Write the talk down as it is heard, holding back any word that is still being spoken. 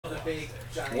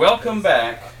Welcome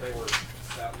back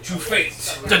to Fate.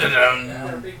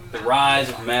 The Rise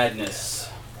of Madness.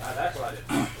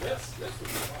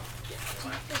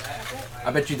 I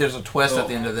bet you there's a twist at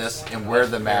the end of this, and we're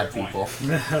the mad people.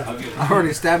 I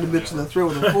already stabbed a bitch in the throat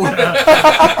with a fork.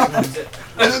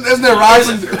 Isn't there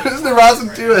rising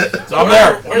to it? So I'm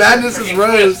there. Madness is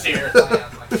rose.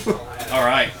 All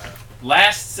right.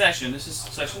 Last session. This is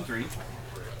session 3,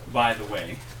 by the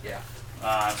way. Yeah.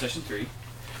 Session 3.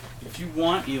 If you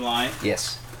want, Eli.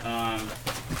 Yes.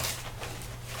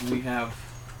 We have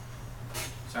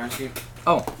Syrinscape.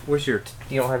 Oh, where's your?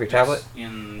 You don't have your tablet?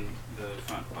 In the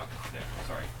front pocket there.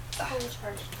 Sorry.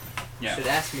 Yeah. Should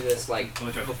ask me this like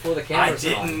before the I camera's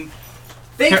didn't on.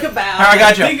 Think about I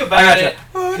got you. think about it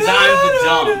because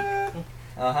I'm the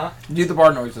dumb. Do the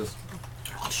bar noises.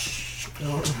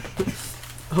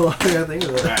 Oh, I gotta think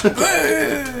of that.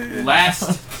 Right.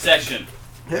 Last session.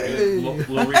 Hey.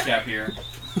 Little recap here.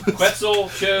 Quetzal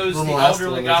chose the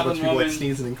elderly goblin woman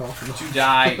to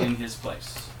die in his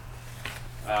place,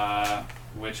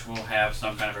 which will have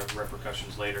some kind of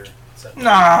repercussions later.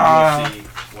 Nah. We'll see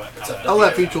what, I'll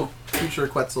let future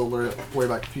Quetzal worry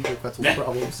about future Quetzal's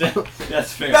problems.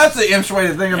 That's fair. That's the imps way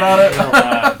to think about it.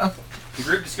 The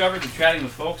group discovered that chatting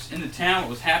with folks in the town what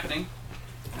was happening,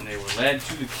 and they were led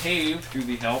to the cave through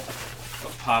the help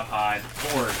of Popeye the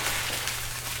Ford,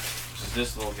 which is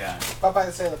this little guy. Popeye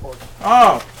the Sailor Board.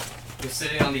 Oh, You're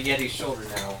sitting on the Yeti's shoulder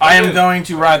now. I am going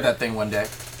to ride that thing one day.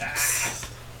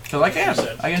 Cause I can.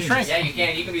 I can shrink. Yeah, you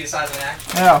can. You can be the size of an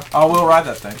action. Yeah, I will ride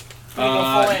that thing.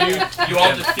 You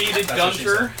all defeated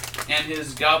Gunter and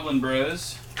his goblin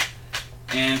bros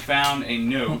and found a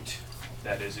note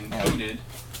that is encoded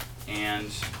and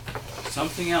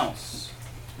something else,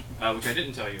 which I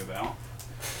didn't tell you about.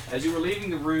 As you were leaving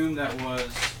the room that was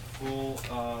full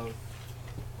of...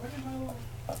 Where did my little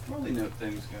rolly note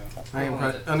things go?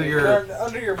 Under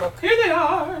your book. Here they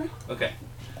are! Okay.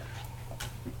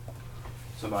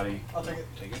 Somebody... I'll take it.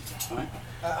 Take it. All right.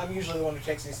 I'm usually the one who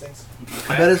takes these things.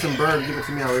 I bet it's in bird. Give it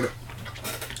to me. I'll read it.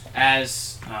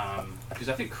 As, because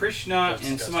I think Krishna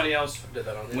and somebody else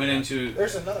went into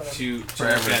There's another one. to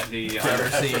look at the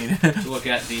to look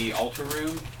at the altar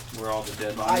room where all the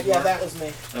dead bodies Yeah, were. that was me.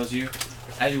 That was you.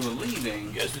 As you were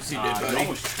leaving, you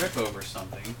almost trip over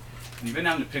something, and you bent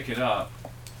down to pick it up,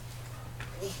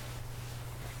 and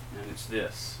it's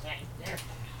this.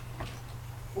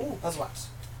 Ooh, puzzle box.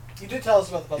 You did tell us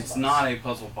about the puzzle box. It's not a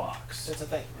puzzle box. It's a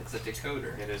thing. It's a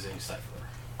decoder. It is a cipher.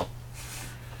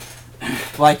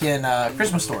 Like in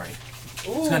Christmas Story.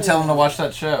 Ooh. It's gonna tell them to watch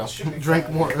that show. Drink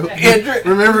more. Yeah,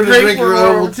 Remember to drink your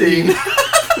Ovaltine.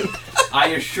 I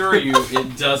assure you,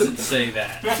 it doesn't say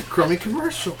that. Crummy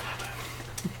commercial.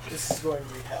 This is going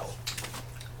to be hell.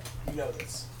 You know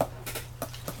this.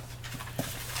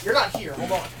 You're not here.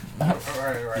 Hold on.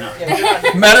 Right. No. Yeah, you're not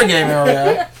here. Metagame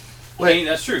area. Kane,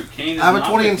 that's true. Kane is I have a not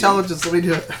 20 with intelligence. Let me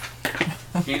do it.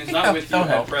 You. Kane is not with you Don't at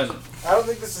help. present. I don't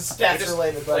think this is stats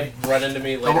related, but Like run into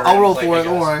me later. I'll roll and, for it. like,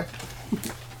 Don't worry.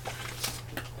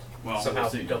 Well, Somehow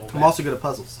we'll see. double. I'm also good at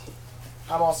puzzles.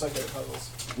 I'm also good at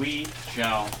puzzles. We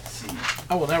shall see.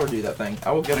 I will never do that thing.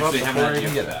 I will give up Actually, have before an I idea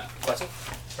even for get it. Pretzel.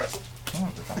 Pretzel.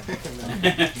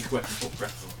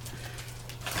 Pretzel.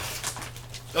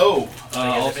 Oh,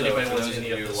 also, if anybody for wants those of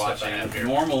any of you the stuff I have watching,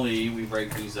 here. normally we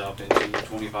break these up into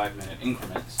 25-minute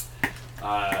increments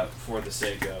for the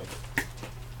sake of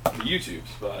the YouTubes,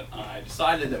 but I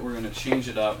decided that we're going to change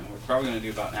it up, and we're probably going to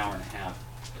do about an hour and a half,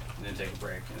 and then take a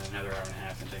break, and then another hour and a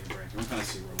half, and take a break. And we're going to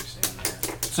see where we stand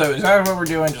there. So is that what we're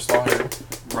doing? Just longer?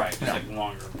 Right, just Yeah. like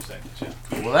longer segments, yeah.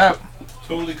 Well, that.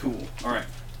 Totally cool. All right.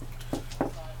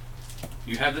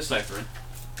 You have the cipher.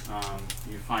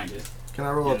 You find it. Can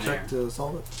I roll a In check there. to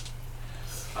solve it?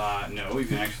 No, you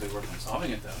can actually work on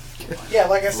solving it though. Yeah,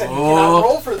 like I said, you Oh. cannot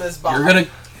roll for this box.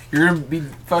 You're gonna be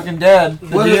fucking dead.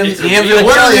 What The is- DM's gonna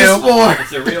what kill are these you. for?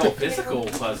 It's a real physical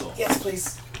puzzle. Yes,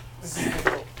 please. This is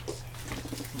difficult.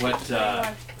 What?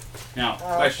 Now, Okay,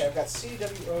 question: I've got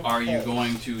CWO. are you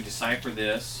going to decipher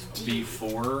this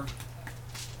before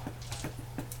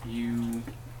you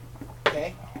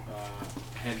Okay.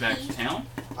 head back to town?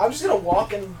 I'm just gonna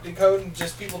walk and decode, and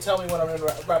just people tell me when I'm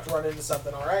about to run into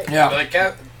something. All right. Yeah. Like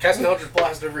cast an Eldritch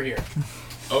Blast over here.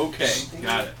 Okay,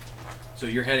 got it. So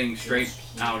you're heading straight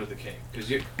out of the cave because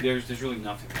there's really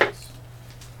nothing else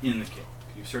in the cave.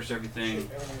 You've searched everything.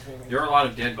 There are a lot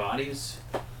of dead bodies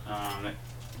that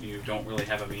you don't really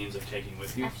have a means of taking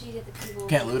with you. After you get the people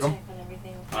Can't loot 'em? check on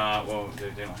everything. Well,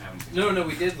 they don't have anything. No,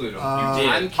 we did loot them. Uh, You did.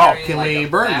 I'm carrying can like we a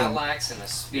burn them? battle axe and a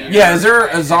spear. Yeah, is there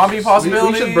a zombie We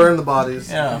possibility? should burn the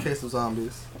bodies Yeah. in case of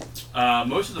zombies.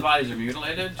 Most of the bodies are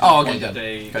mutilated. To Oh, the okay, point that good.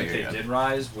 they, Good, if they good. did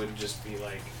rise, would just be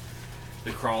like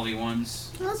the crawly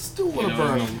ones. I still You want know to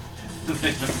what I burn mean? them.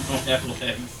 They don't have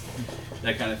legs.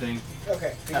 That kind of thing.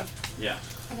 Okay. Yeah.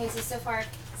 Okay, so far,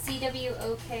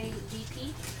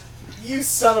 CWOKDP. You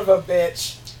son of a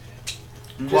bitch.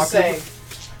 Mm. Just saying.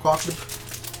 Cooperative.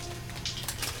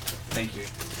 Thank you.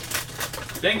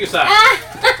 Thank you, sir.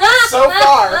 So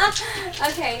far.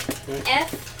 Okay,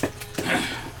 F.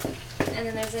 And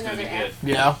then there's It's gonna another be F. good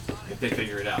Yeah. if they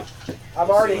figure it out I'm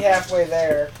already halfway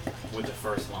there. with the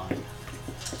first line.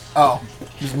 Oh,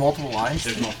 there's multiple lines.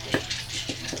 There's multiple.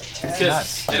 Okay.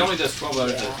 Because it only does 12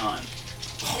 letters at a time.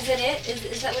 Is it it?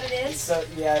 Is that what it is? So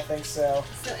yeah, I think so.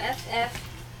 So F,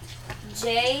 F,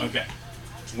 J. Okay.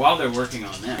 While they're working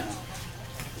on that,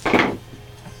 Oh,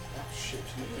 shoot.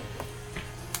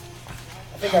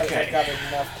 I think Okay. I got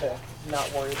enough to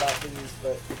not worry about these,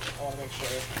 but I want to make sure.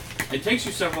 it takes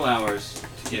you several hours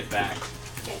to get back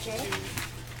Get J.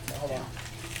 to. Hold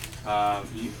on.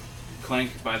 You,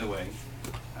 Clank, by the way,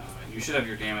 you should have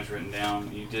your damage written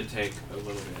down. You did take a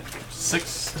little bit.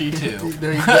 62.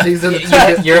 There you go. He's in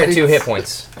the You're at 2 hit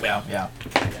points. Yeah. Yeah.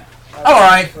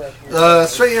 Alright.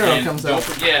 Straight arrow And comes don't out.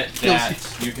 forget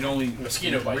that you can only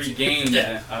Mosquito bites you. regain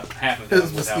Yeah. half of It's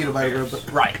them mosquito without bite, repairs.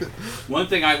 but Right. One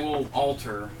thing I will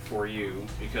alter for you,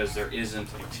 because there isn't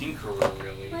a tinkerer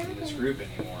really in this group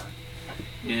anymore,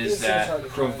 is This is hard that to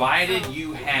find. provided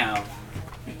you have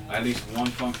at least one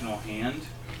functional hand,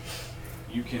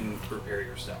 you can repair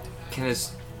yourself. Can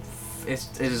his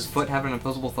his foot have an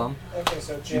opposable thumb? Okay,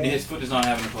 so J. His foot does not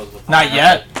have an opposable thumb. Not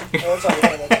yet. Oh, that's all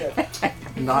right, that's good.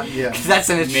 Not yet. That's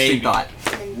an interesting Maybe. thought.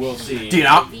 We'll see. Dude,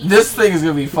 this thing is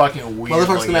gonna be fucking weird.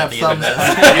 Motherfucker's gonna have thumbs.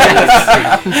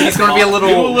 He's gonna be a little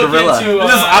We will look gorilla. into,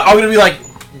 I'm gonna be like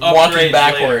walking upgrades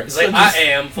backwards. He's like, I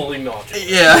am fully melted.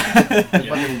 Yeah.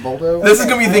 Fucking Boldo. This is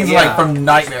gonna be things Yeah. like from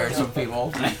nightmares with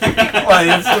people. Like,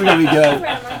 it's still gonna be good.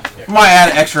 Might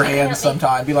add extra hands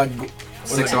sometime. Be like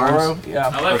 6 Goro? arms. Yeah.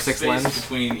 I Or left 6 space limbs.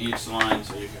 between each line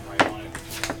so you can write on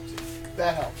it.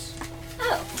 That helps.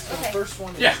 Oh, So the okay. first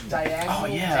one is Yeah. diagonal. Oh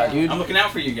yeah, down. dude. I'm looking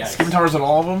out for you guys. Scimitars on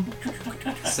all of them.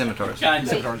 Scimitars. Kind of.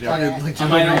 Scimitars, I yeah. didn't like I you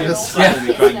might not doing get this.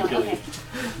 slightly trying to kill you.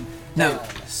 No,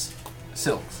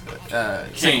 silks.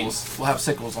 Sickles. We'll have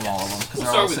sickles on all of them because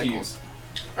We'll they're all start with sickles.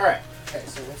 Alright. Okay,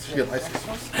 so what's Good your license. next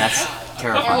one? That's A couple of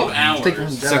terrifying. hours. Take him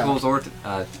Jedi. Sickles or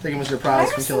Take him as your Why prize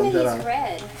are from some killing of these Jedi.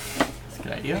 red? That's a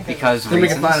good idea. because Then we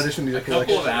can find reasons. addition to your A couple of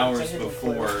collection. hours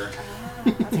before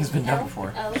Things been done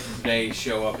before. Oh, they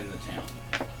show up in the town.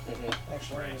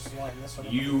 Actually, I'm just lining this one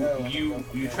up. You Oh, you okay.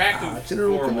 you track them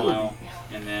general for a community. while,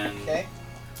 and then Okay.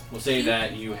 we'll say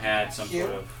that you had some Cute.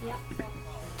 sort of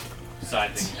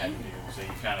side thing you had to do, so you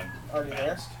kind of Already there?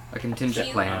 bounced. A contingent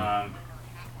Cute. plan.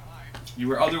 You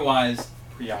were otherwise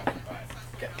preoccupied.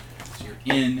 Okay. So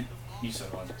you're in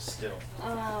Isarod still.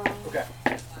 Okay.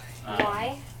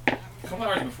 why? A couple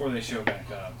hours before they show back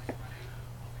up,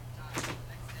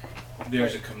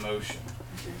 there's a commotion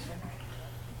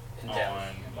on,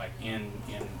 like, in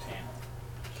town.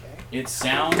 Okay. It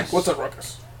sounds. What's a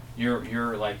ruckus? You're in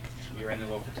the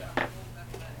local town.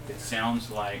 It sounds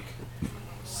like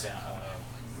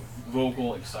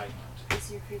vocal excitement.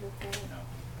 Is your freedom You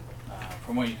know,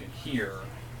 from what you can hear,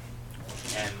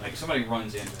 and like somebody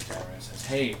runs into the tower and says,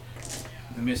 "Hey,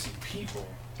 the missing people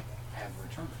have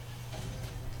returned,"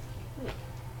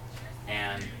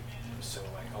 and so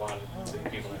like a lot of the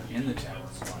people that are in the tower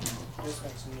run This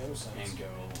makes no sense. and go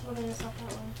Well, then it's not that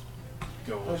one.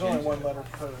 There's look only into one it. letter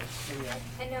per wheel.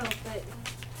 I know, but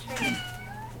turn it.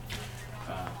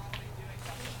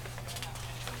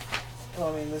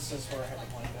 Well, I mean, this is where I had to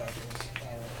point out is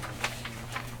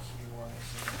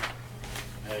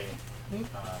Hey,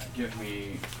 give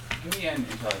me an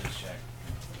intelligence check.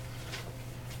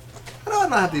 How do I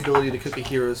not have the ability to cook a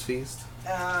hero's feast?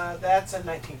 That's a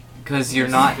 19. Because you're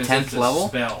not Because 10th it's a level?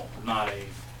 spell, not a.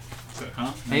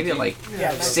 Huh? Maybe 19? like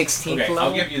Yeah, 16th Okay, level?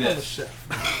 I'll give you I'm a this.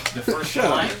 chef. The first Shut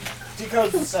up. line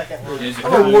Decode the second one. is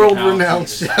I'm a world-renowned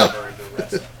chef. the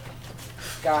rest of it.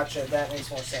 Gotcha, that makes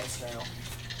more sense now.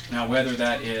 Now, whether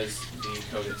that is the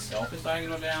code itself is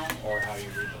diagonal down, or how you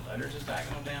read the letters is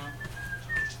diagonal down,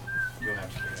 you'll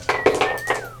have to figure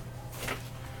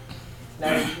that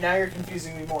out. Now you're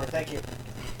confusing me more. Thank you.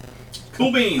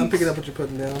 Cool beans. I'm picking up what you're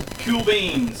putting down. Cool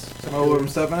beans. Oh, I'm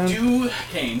stepping in.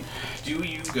 Kane, do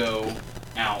you go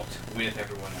out with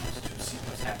everyone else to see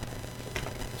what's happening?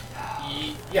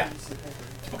 Yeah.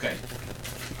 Okay.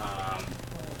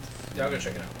 Yeah, I'll go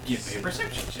check it out. Give me a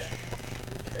perception check.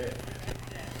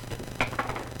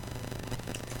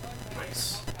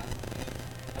 Nice.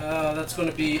 That's going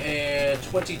to be a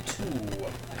 22.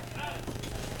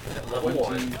 At level 1.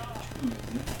 22.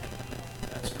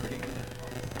 That's pretty good.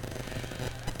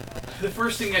 the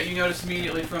first thing that you notice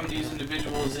immediately from these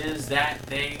individuals is that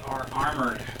they are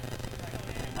armored.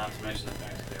 Not to mention the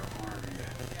fact that they're armed.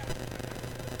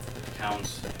 The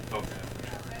townsfolk have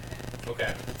returned.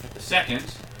 Okay. The second,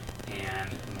 and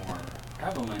more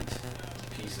prevalent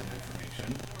piece of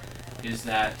information, is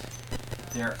that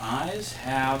their eyes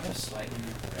have a slightly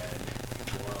red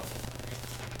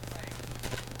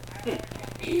glow.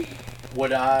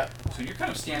 Would I? So you're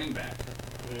kind of standing back.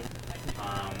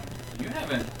 You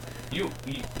haven't.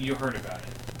 You heard about it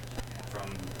from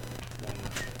when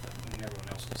everyone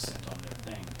else was sent on their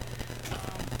thing.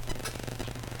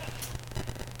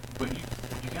 But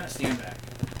you gotta stand back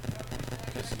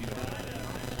because you don't know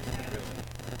anything really.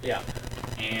 Yeah.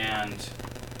 And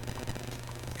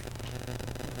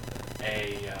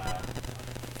a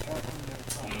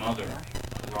mother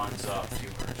runs up to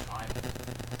her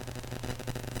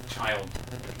child,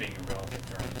 being a relative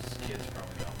term, this kid's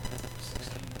probably about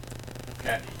 16.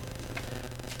 Okay.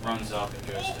 Runs up and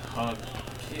goes to hug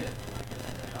the kid.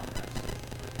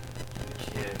 And the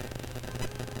kid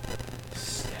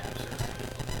stabs her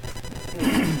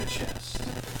in the chest.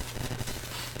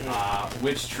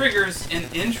 Which triggers an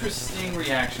interesting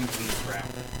reaction from the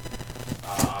crowd.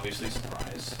 Obviously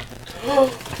surprise.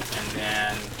 And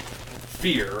then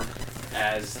fear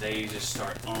as they just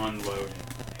start unloading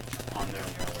on their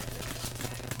relatives.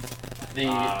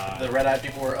 The red-eyed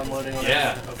people were unloading on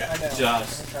Yeah. them? Okay. I know.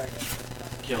 Just I'm tracking.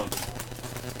 killing them.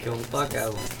 Kill the fuck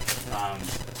out of them.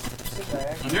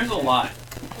 And there's a lot.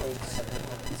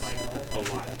 A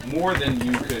lot. More than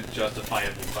you could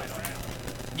justifiably fight on.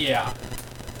 Yeah.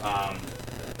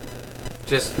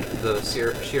 Just the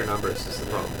sheer numbers is the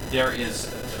problem. There is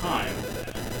time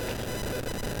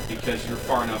because you're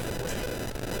far enough away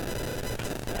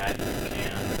that you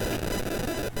can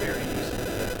very easily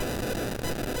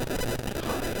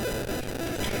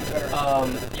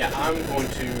hide. Yeah, I'm going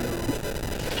to.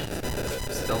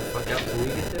 Stealth fuck out till we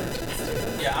get there.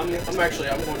 Yeah, I'm going to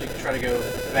try to go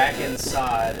back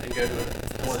inside and go to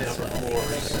one of the upper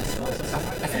floors.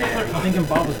 I'm thinking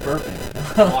Bob was burping.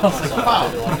 Lock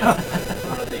myself into one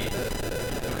of the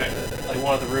Okay.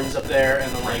 one of the rooms up there,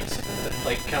 and then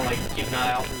kind of keep an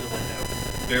eye out through the window.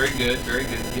 Very good, very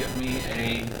good. Give me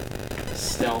a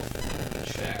stealth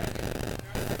check.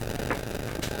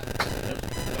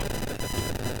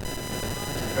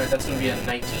 Alright, that's going to be a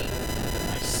 19.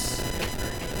 Nice.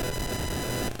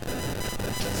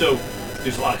 So,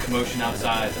 there's a lot of commotion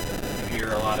outside. You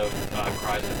hear a lot of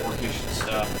cries of orcish and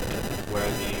stuff, where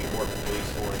the orc police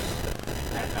force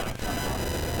had kind of come out.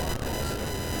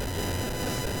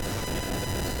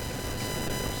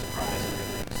 Surprise and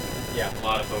everything. So, Yeah. a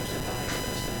lot of folks are dying.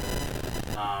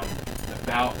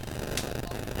 About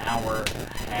an hour and a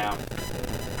half,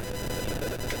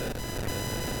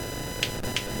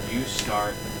 you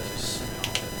start to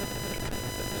smell.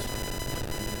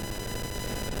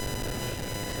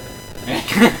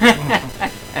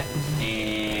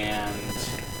 And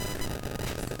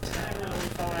Tavern on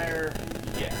fire.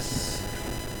 yes.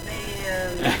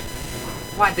 Man.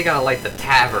 Why'd they gotta light the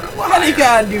tavern? Why do you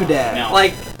gotta do that? Now,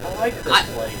 Like, I like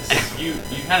this place. you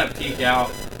kind of peek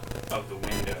out of the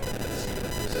window and see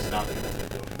that this is not the only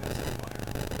building that's on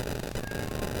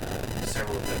fire.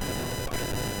 Several of them are on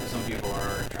fire. Some people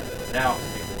are trying to put it out.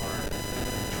 Some people are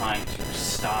trying to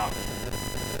stop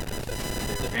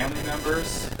their family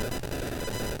members.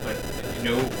 But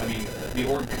the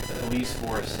orc police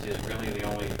force is really the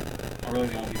only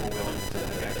people willing to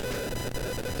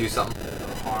actually do something.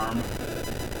 harm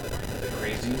the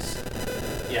crazies.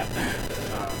 Yeah.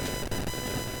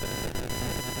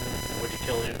 Would you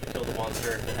kill the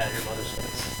monster if it had your mother's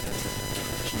face?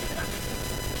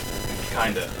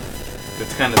 Kinda.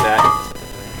 It's kind of that.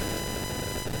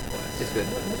 It's good.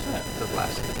 What's that? It's a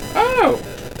blast. Oh!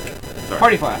 Sorry.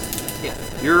 Party flask. Yeah.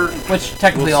 You're Which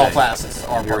technically We'll all say. flasks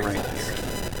are You're party right flasks.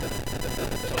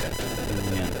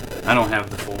 Yeah. I don't have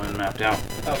the full one mapped out.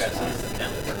 Okay, so this is the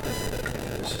town.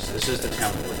 This is the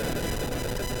town that we're going to do.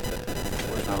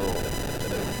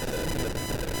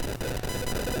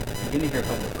 I'm beginning to hear a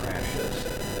couple of crashes.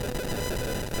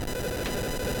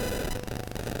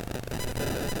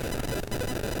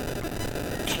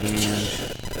 And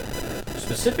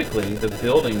specifically, the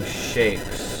building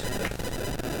shakes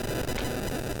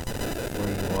where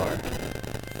you are.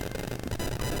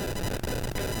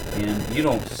 And you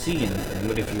don't see anything,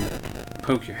 but if you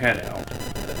poke your head out,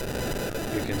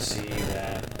 you can see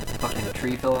that Fucking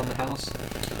tree fell on the house.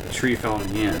 a tree fell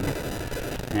in the end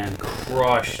and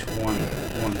crushed one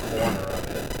corner of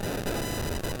it.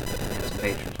 And some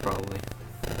patrons, probably.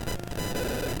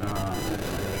 I'm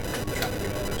trying to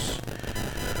get all this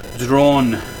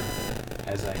drawn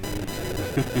as I need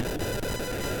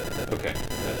to. Okay.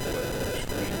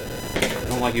 I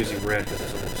don't like using red because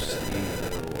it's a little steamy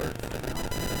or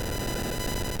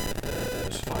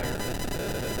there's fire.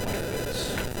 Fire bits.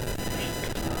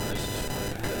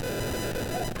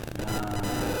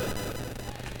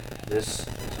 This is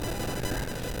fire.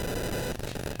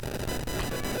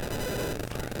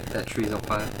 That tree's on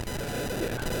fire.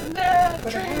 That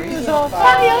tree's on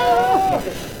fire.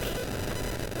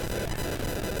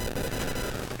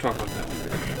 Talk about that one.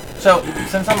 So,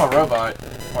 since I'm a robot,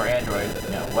 or android,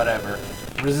 whatever,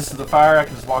 resistant to fire, I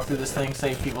can just walk through this thing,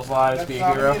 save people's lives, be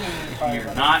a hero.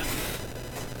 You're not.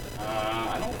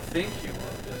 I don't think you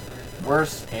are.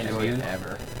 Worst android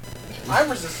ever. I'm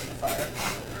resistant to fire.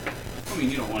 I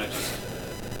mean, you don't want to just.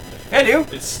 I do.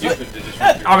 It's stupid to just.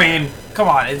 I mean, come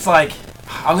on, it's like,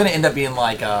 I'm gonna end up being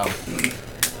like,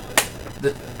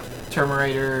 the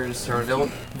Terminator's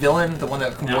villain, the one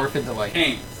that can morph into like...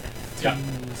 Kane. Yeah.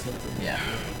 Yeah.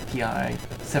 PI You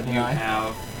 79.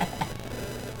 have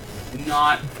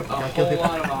not a whole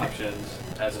lot of options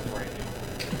as of right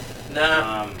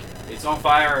now. Nah. It's on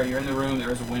fire. You're in the room.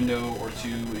 There is a window or two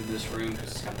in this room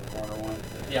because it's kind of the corner one.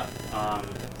 Yeah.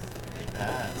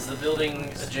 It's the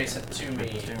building adjacent to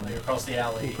me, across the Can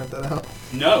alley. you print that out?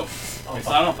 No, On it's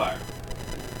fire. not on fire.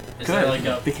 Is there like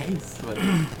a... the case. But...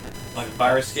 Like a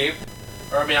fire escape.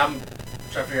 Or, I mean, I'm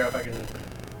trying to figure out if I can...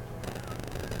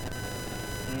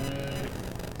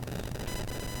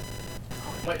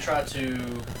 Might try to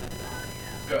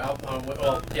go out...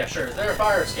 well, yeah, sure. Is there a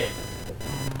fire escape?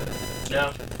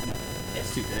 No?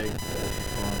 It's too big.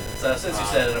 So, since you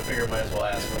said it, I figured I might as well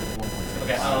ask.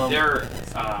 Okay,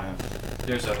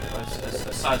 There's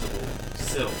a sizable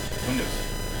sill, windows,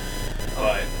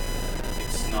 but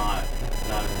it's not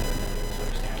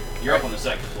You're up on the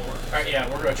second floor. All right, yeah,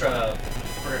 we're gonna try to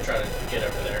get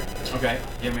over there. Okay,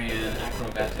 give me an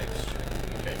acrobatics check.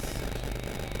 Okay.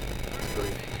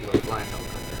 Really low flying helicopter.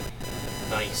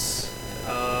 Nice.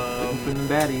 Open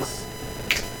the baddies.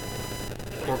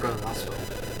 Or go to the hospital.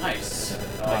 Nice.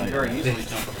 You very easily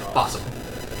jump across Possible.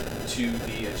 to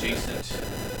the adjacent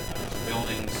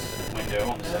building's window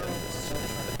on the second floor.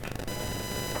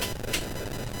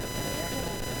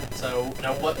 So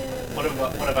now what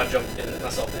have I jumped in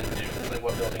myself into? Like,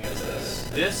 what building is this?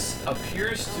 This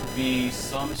appears to be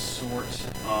some sort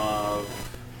of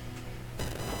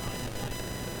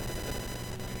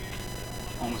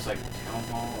almost like a town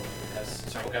hall. It has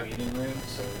several meeting rooms,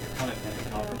 so you're kind of in a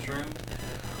conference room.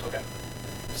 Okay.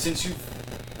 Since you've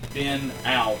been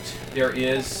out, there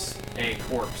is a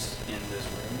corpse in this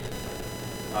room,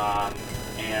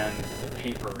 and the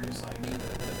paper is like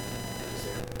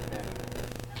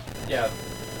Yeah.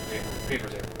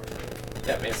 paper's everywhere.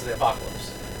 Yeah, I mean, it's the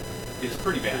apocalypse. It's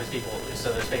pretty bad. There's people,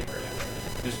 so there's paper.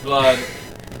 There's blood.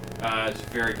 It's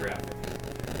very graphic.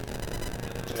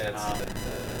 I mean, it's,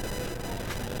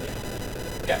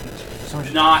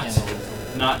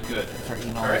 Not good. Start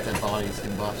eating all Alright. dead bodies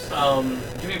and buffs.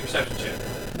 Give me a perception check.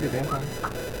 Be a vampire.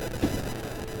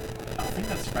 I think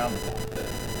that's roundable.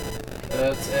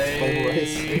 That's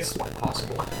It's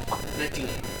Possible. 19.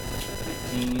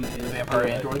 15 is Vampire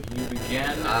good. android? You begin I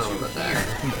don't know to about that.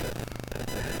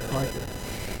 I like it.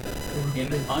 hear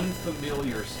an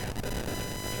unfamiliar sound.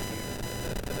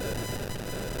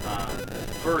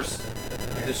 First,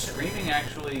 the screaming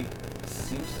actually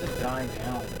seems to die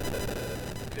down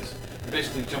because you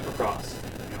basically jump across,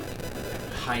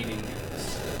 hiding in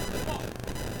this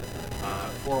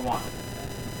for a while.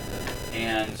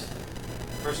 And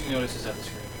first thing you notice is that the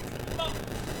screaming.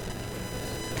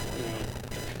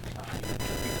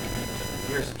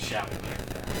 You hear some shouting here and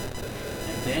there.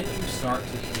 And then you start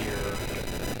to hear,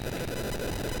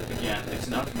 again, it's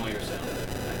an unfamiliar sound.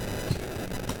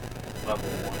 Level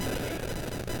 1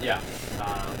 key. Yeah.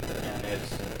 And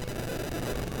it's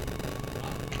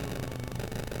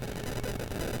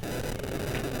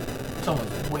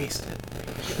Someone's wasted.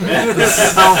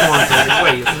 Someone's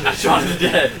wasted. Sean's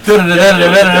dead.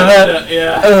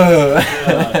 Yeah.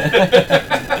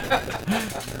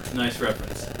 Nice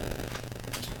reference.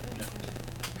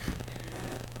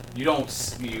 You don't.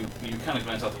 You kind of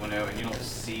glance out the window and you don't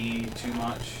see too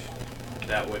much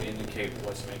that would indicate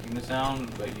what's making the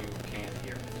sound, but you can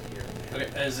hear it. Okay,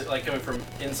 is it like coming from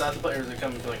inside the place, or is it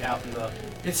coming from like out in the...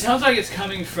 It sounds like it's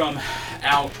coming from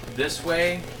out this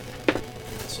way.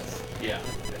 Yeah,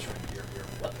 that's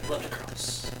right. left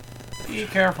across? Be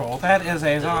careful, that is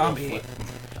a zombie.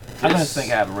 I just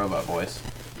think I have a robot voice.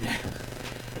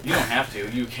 You don't have to.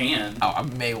 You can. Oh, I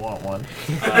may want one.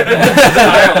 It's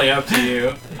entirely up to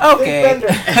you. Okay. Big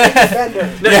Bender.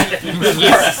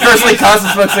 Firstly, Costa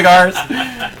smokes cigars.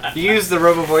 You use the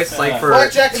robo voice like for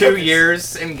Blackjack and 2 hookers.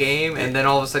 years in game, and then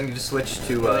all of a sudden you just switch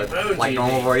to like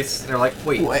normal voice. And they're like,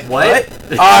 wait, Wait, what?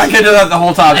 Oh, I could do that the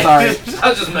whole time. Sorry. I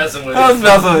was just messing with I was you.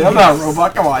 messing with you. I'm not a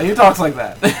robot. Come on. Who talks like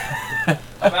that?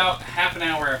 About half an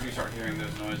hour after you start hearing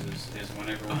those noises is when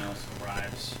everyone else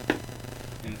arrives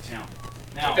in the town.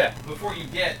 Now, Okay. before you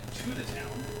get to the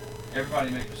town, everybody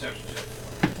make perception checks.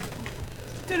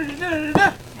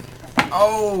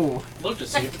 Oh. Look to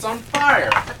see if it's on fire.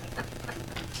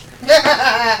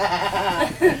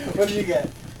 What did you get?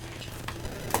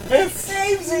 It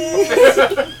saves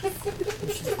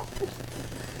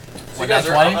So you guys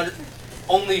are 120?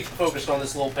 only focused on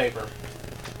this little paper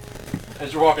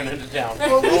as you're walking into town.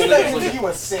 Well, at least Only that looking- gives you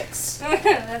a 6.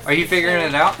 That's Are you figuring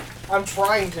it out? I'm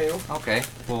trying to. Okay,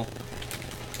 well,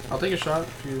 I'll take a shot.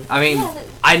 If you... I mean,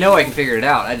 I know I can figure it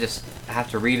out. I just have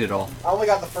to read it all. I only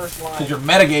got the first line. Because you're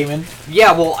metagaming.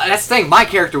 Yeah, well, that's the thing. My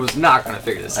character was not gonna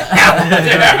figure this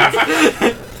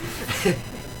out.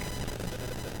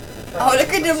 Oh, look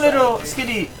at them little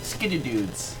skinny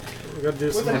dudes. We gotta do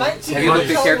With a some. 19, Have you looked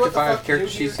tell at me character what the fuck 5 to character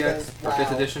do sheets here, yet? 'cause, For 5th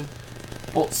wow. edition?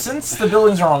 Well, since the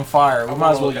buildings are on fire, we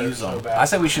might as well look at it use so them. bad. I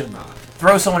say we should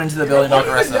throw someone into the building, knock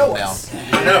the rest of them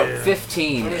down. No.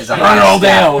 15 is a Burn it all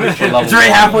down. highest It's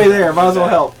already halfway there. Might as well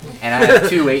help. and I have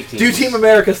 2 18s. Do Team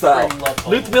America style.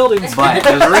 Loot the buildings. But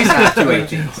there's a reason I have 2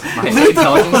 18s. My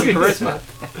intelligence and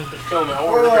charisma. Kill me. I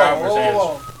Whoa, want to whoa, driver's whoa, hands.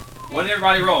 whoa. What did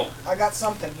everybody roll? I got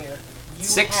something here. You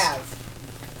 6. have.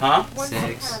 Huh? Once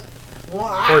 6.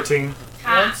 One, 14.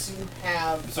 Once you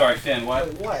have. Sorry, Finn, what?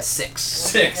 Wait, what? 6.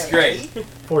 6, great.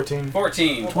 14.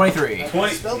 14. 23.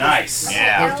 20. Nice.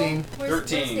 Yeah. 13.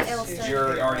 13. You're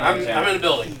You're already I'm in in town. the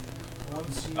building.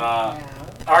 Once you Uh,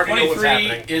 have. I already know what's 23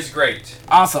 happening. is great.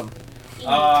 Awesome.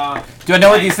 Uh, Do I know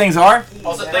what these things are?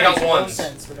 Also, That they got makes no ones.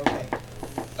 sense, but okay.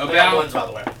 They got about ones, by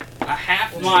the way. a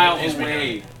half mile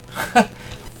away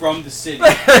from the city,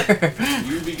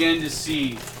 you begin to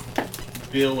see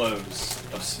billows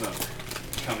of smoke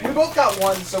We coming. both got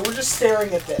one, so we're just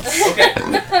staring at this. Okay,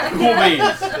 cool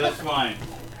beans. That's fine.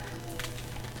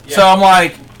 Yeah, So I'm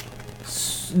like,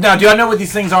 now do I know what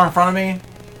these things are in front of me?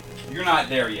 you're not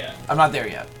there yet. I'm not there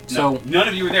yet. No, So none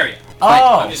of you are there yet.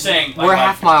 Oh. I'm just saying. Like, we're a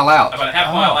half mile out. About a half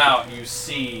Oh. mile out, you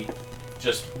see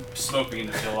just smoke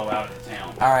begin to billow out of the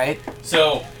town. All right.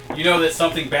 So you know that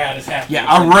something bad is happening. Yeah,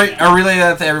 I'll relay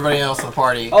that to everybody else in the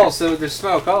party. Oh, so there's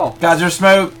smoke. Oh. Guys, there's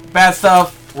smoke, bad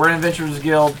stuff. We're in Adventurers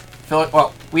Guild.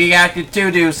 Well, we acted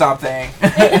to do something.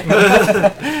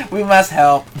 We must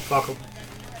help. Fuck 'em.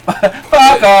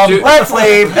 Fuck 'em. Dude. Let's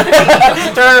leave.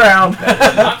 Turn around.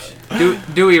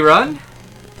 Do we run?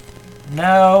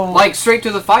 No. Like straight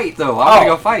to the fight though. I want to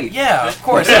go fight. Yeah, of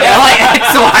course. Yeah, like,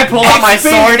 so I pull out my Speed.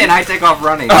 sword and I take off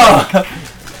running. Oh.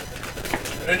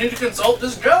 I need to consult.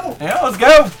 Just go. Yeah, let's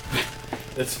go.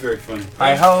 That's very funny.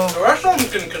 I hope. The rest of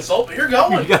them can consult, but you're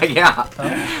going. Yeah.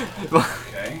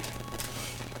 Okay.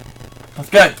 Let's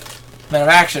go. Man of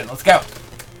action. Let's go.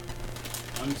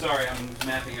 I'm sorry, I'm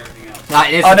mapping everything else.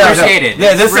 It's Oh, no, no. appreciated.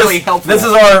 Yeah, It's this really is helpful. This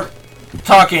is our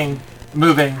talking,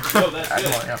 moving. So that's good.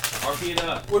 Excellent, yeah. RP it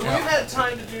up. Would we have had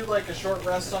time to do like a short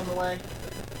rest on the way?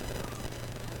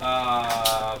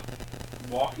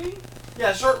 Walking?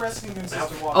 Yeah, short rest can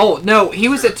consist of walking. Oh no, he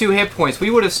was at 2 hit points. We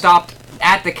would have stopped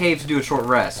at the cave to do a short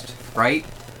rest, right?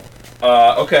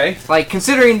 Okay. Like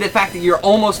considering the fact that you're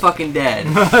almost fucking dead.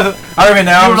 I remember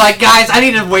now. You were like, guys, I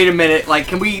need to wait a minute. Like,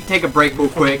 can we take a break real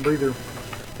quick? Breather.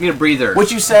 Need a breather.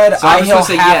 what you said, So I was heal supposed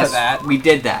to say half yes. of that. We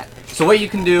did that. So what you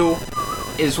can do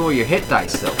is roll your hit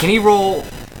dice though. Can he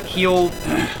heal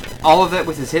all of it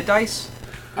with his hit dice?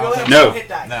 We only have No. one hit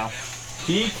die. No.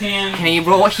 He can. Can he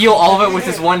heal all of it with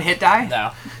his 1 hit die?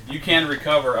 No. You can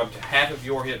recover up to half of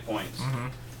your hit points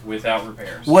without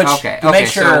repairs. Which, Okay, to make okay,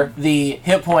 sure so- the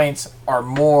hit points are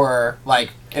more,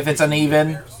 like, if it's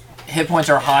uneven, hit points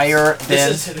are higher than...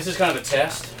 This is kind of a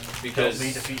test because Don't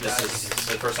be defeated. this is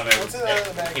the first time What's in that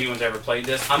other bag? anyone's ever played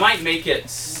this. I might make it.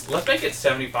 Let's make it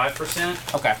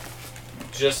 75%, Okay.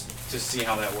 just to see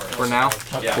how that works. For now?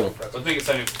 Yeah. Cool. Let's make it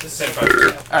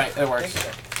 75%. Alright, that works.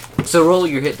 So roll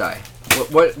your hit die.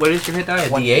 What is your hit die? A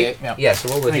 1 D8? D8, Yeah, so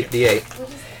roll the D8.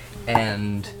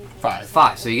 And 5.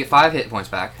 5. So you get 5 hit points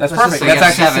back. That's So perfect. you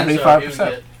That's get actually 7. 70. So 75%.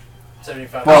 you would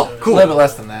get 75%. Well, of cool. A little bit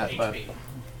less than that, but... HP.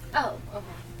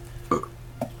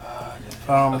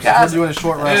 Oh, okay. Since Guys. we're doing a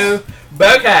short rest,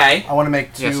 Okay. I want to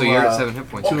make 2, Yeah, so you're at 7 hit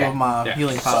points. 2 of my Yeah.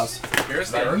 healing piles.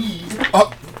 Here's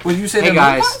the Would you say Hey the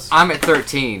guys, moonlights? I'm at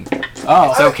 13.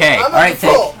 Oh. It's okay. I'm at Alright, the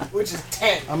full, which is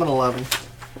 10. I'm at 11.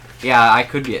 Yeah, I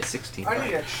could be at 16. I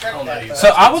need to check Oh, that. no, though. So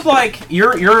I would like...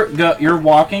 You're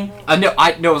walking. No,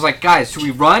 it was like, guys, should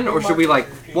we run or should we like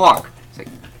walk? It's like,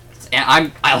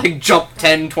 And I like jump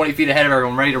 10, 20 feet ahead of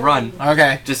everyone, ready to run.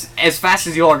 Okay. Just as fast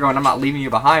as you all are going, I'm not leaving you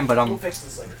behind, but We'll I'm fix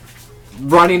this later.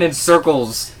 running in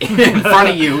circles in front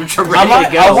of you, ready to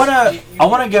go. I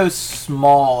wanna go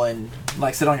small and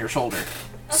like sit on your shoulder.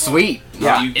 Sweet.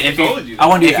 Yeah. You And if totally do you, that. I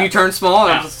want to do if that. you turn small,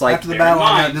 Now, I'm just like, after the Bear in battle, I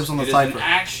got mind, dibs on the it is cipher. an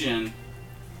action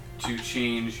to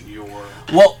change your.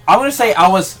 Well, I want to say I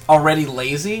was already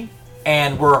lazy,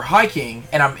 and we're hiking,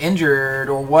 and I'm injured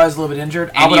or was a little bit injured.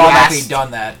 I And would you automatically asked-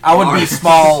 done that. I would be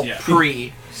small Yeah.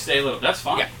 pre. Stay little. That's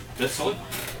fine. Yeah. That's totally.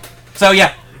 So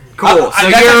yeah. cool. I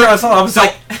so got you're, that I saw, I was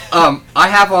like, I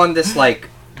have on this like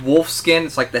wolf skin.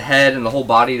 It's like the head and the whole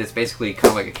body. That's basically kind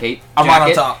of like a cape. I'm right on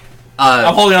jacket. top.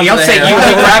 I'm holding onto you don't the say hair. you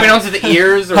like grabbing onto the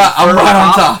ears or I'm fur right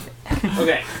on top. top.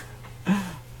 Okay.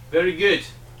 Very good.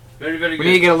 Very We good.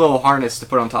 need to get a little harness to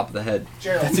put on top of the head.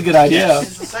 Gerald, That's a good idea.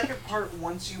 is the second part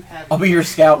once you have I'll be your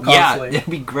scout Yeah, constantly. that'd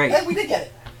be great. Hey, we did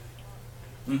get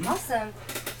it. Awesome.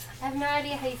 I have no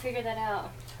idea how you figured that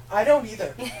out. I don't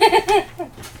either.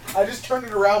 I just turned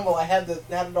it around while I had it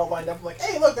all lined up. I'm like,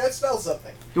 hey, look, that spells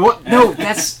something. What? No,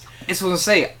 that's what I was gonna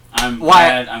say. I'm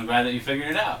Why- glad that you figured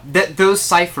it out. Those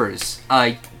ciphers,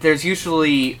 there's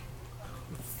usually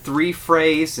 3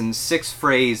 phrase and 6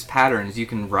 phrase patterns you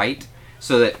can write,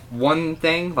 so that one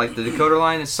thing, like the decoder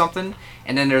line, is something,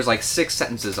 and then there's like 6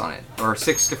 sentences on it, or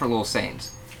 6 different little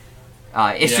sayings.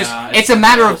 It's Yeah, just, it's a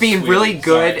matter of being sweet. really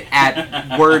good Sorry.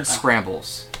 at word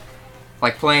scrambles,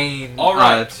 like playing All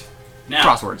right. Now,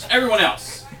 crosswords. everyone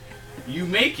else, you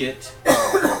make it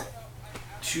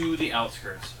to the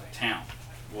outskirts of town.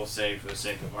 We'll say, for the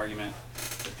sake of argument,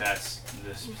 that that's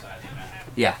this side of the map.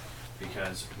 Yeah.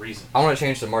 Because reasons. I want to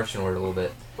change the marching order a little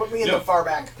bit. Put me in No. the far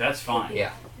back. That's fine.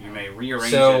 Yeah. You may rearrange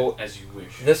So, it as you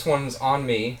wish. This one's on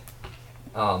me.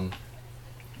 I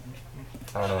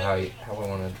don't know how I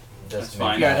want to. That's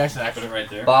fine. Yeah, next Put action. it right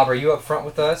there. Bob, are you up front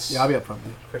with us? Yeah, I'll be up front.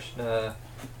 Krishna,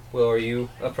 Will, are you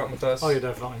up front with us? Oh, yeah,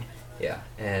 definitely. Yeah,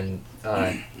 and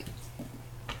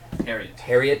Harriet.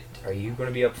 Harriet, are you going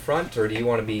to be up front, or do you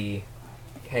want to be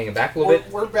hanging back a little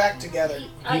bit? We're back together.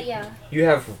 Yeah. You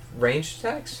have ranged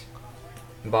attacks?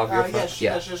 And Bob, you're up Yeah, front?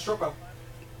 that's just short bow.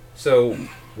 So,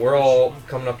 we're all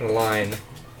coming up in a line,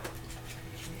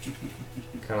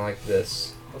 kind of like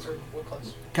this. What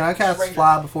class? Can I cast Ranger.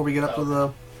 fly before we get up to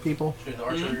the people? Should the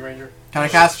archery ranger? Can I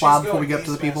cast fly She's before we going get up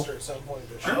to the people? Beastmaster at some point,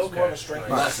 but Sure. she's more of a strength.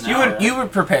 Less than You an would hour. you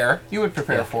would prepare. You would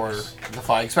prepare Yeah. for the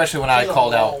fight, especially when I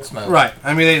called out smoke. Right.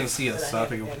 I mean, they didn't see And us, a so I hand-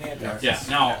 figured. and hand Yeah. darts.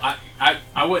 Yeah, no,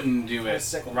 I wouldn't do it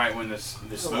Sickle. right when the smoke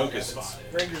is Weapons. spotted.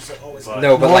 Rangers are always But-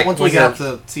 No, but Well, like once we when get up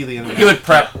you're to see the enemy. You would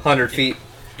prep. 100 feet,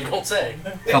 You don't say.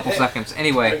 couple seconds.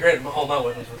 Anyway, Granted, all my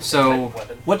weapons were the So- same type of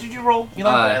weapon. What did you roll? Eli?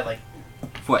 I had like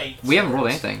what? 8 We haven't rolled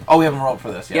seconds. anything. Oh, we haven't rolled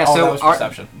for this yet. Yeah, oh, so that was our-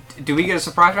 perception. Do we get a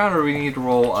surprise round, or do we need to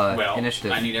roll Well,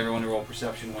 initiative? I need everyone to roll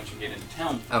perception once you get into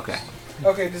town. Okay.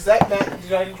 Okay, does that matter?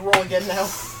 Did I need to roll again now?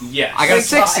 Yes. I got a Thank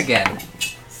 6 God. again.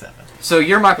 7. So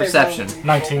you're my Okay, perception. roll-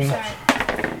 19. Sorry.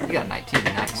 You got 19.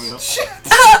 Nice.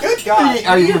 Good God.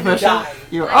 Are you Ian proficient? died.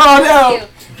 You. I Oh told no!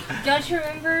 you. Don't you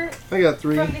remember I got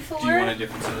 3. from At before? Do you want a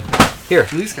different set of Here.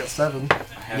 least got 7.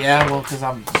 I have- Yeah, well, because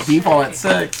I'm default at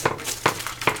 6.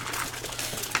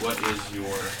 What is your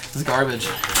It's garbage.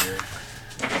 here?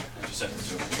 I just set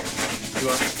this over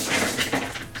here.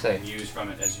 You Say, can use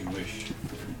from it as you wish.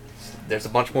 there's a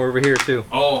bunch more over here too.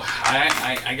 Oh,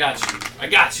 I got you. I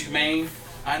got you, man.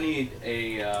 I need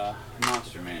a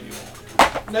monster manual.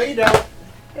 No, you don't.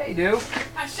 Yeah, you do.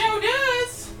 I sure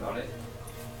does. Got it.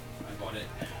 I bought it.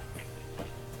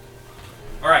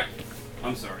 All right.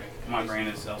 I'm sorry. My brain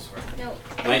is elsewhere. No.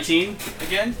 19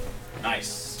 again.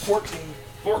 Nice. 14.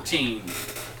 14.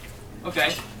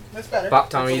 Okay. That's better. Bob,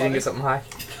 tell me That's you didn't get 11. something high.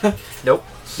 Nope.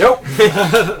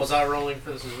 Nope. Was I rolling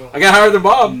for this as well? I got higher than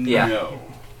Bob. Yeah. No.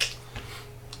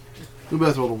 We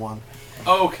both rolled a 1.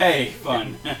 Okay.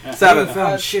 Fun. 7.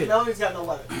 Melanie's got an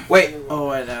 11. Wait. Oh,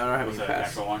 wait, no, I don't have Was any that an pass.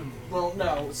 actual one? Well,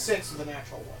 no, 6 with a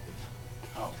natural one.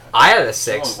 Oh. Okay. I had a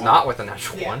 6, Oh, not with a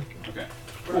natural Yeah. 1. Okay.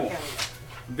 We're not Cool. counting that.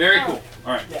 Very Oh. cool.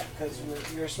 All right. Yeah, because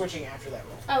you're switching after that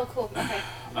roll. Oh, cool.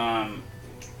 Okay.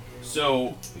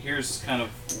 So here's kind of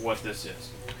what this is.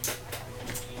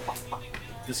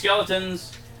 The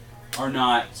skeletons are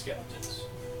not skeletons.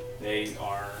 They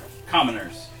are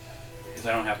commoners. Because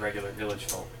I don't have regular village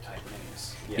folk type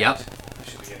names yet. Yep. I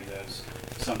should be getting those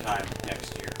sometime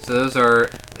next year. So those are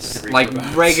Every like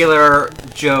robot. regular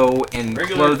Joe in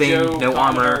Regular clothing, Joe no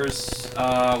armor. commoners,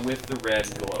 with the red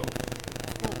glow.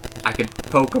 I could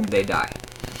poke them, they die.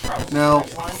 Probably. No.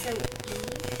 So,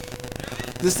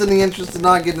 Just in the interest of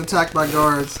not getting attacked by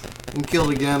guards and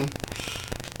killed again.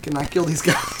 Can I kill these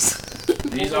guys?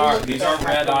 These are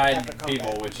red-eyed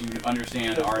people, which you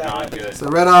understand are not good. So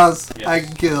red Oz, Yes. I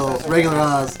can kill. Regular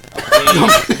Oz.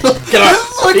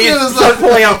 He's start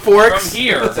pulling out forks. From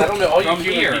here, I don't know. All you from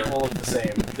human here, people look the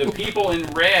same. the people in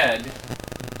red,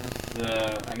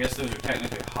 I guess those are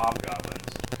technically hobgoblins.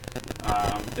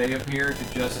 They appear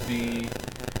to just be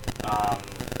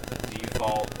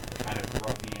default kind of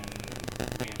ruffian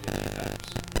bandit types.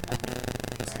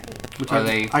 Which Are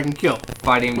they I can kill.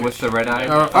 fighting with the red eye?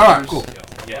 Alright, cool.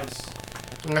 Yes.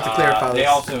 I'm gonna have to clarify They this.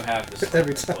 also have this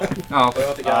Every time. Oh,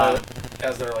 What about the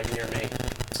guys that are like near me?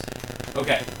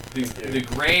 Okay, the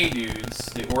gray dudes,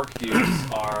 the orc dudes,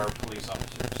 are police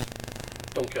officers.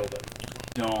 Don't kill them.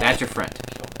 Don't that's your friend.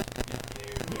 kill them.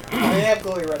 They have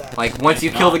glowy red eyes. Like, once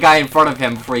you kill the guy in front of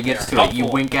him before he gets to They're it, you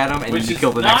helpful, wink at him and which then you is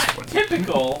kill the not next one.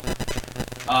 typical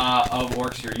of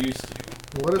orcs you're used to.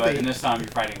 What if But they? in this time you're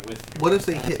fighting with them. What if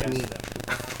they hit me? against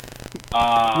them.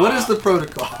 What is the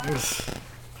protocol? I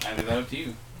leave that up to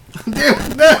you.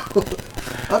 Damn, no!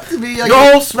 Up to me. I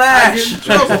Go get smash! in Here's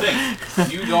trouble. the thing.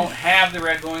 You don't have the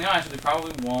red glowing eyes, so they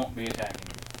probably won't be attacking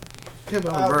you. Yeah,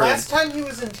 but I'm a bird. Last time he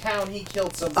was in town, he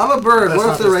killed somebody. I'm a bird. That's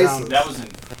What if not they're this racist? That was in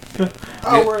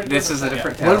Oh, we're in This is a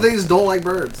different different What if town. they just don't like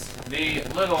birds? the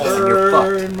little You're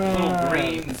fucked. little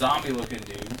green zombie-looking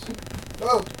dudes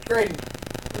Oh, great.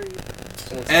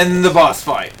 And the boss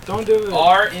fight. Don't do it.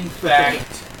 are in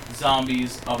fact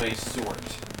zombies of a sort.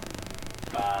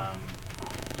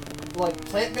 Like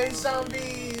plant-based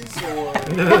zombies, or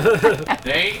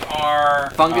They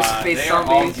are Fungus-based they are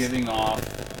all zombies? giving off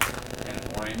an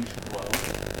orange glow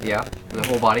Yeah, the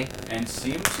whole body. and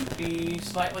seem to be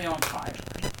slightly on fire.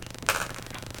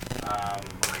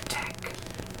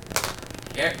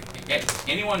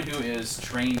 Anyone who is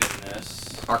trained in this,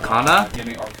 Arcana? give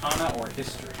me Arcana or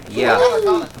History. Yeah.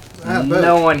 Arcana. Ah, both.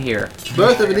 No one here.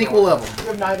 Both of an equal level. You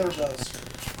have neither of those.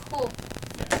 Cool.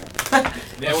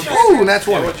 They will Ooh, that's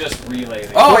they one. will just relay.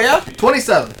 the Oh, information yeah? to you.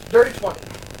 27. Dirty 20.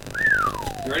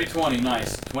 Dirty 20,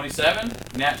 nice. 27,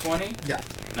 nat 20. Yeah.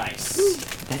 Nice.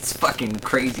 That's fucking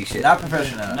crazy shit. Not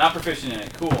professional. Not proficient in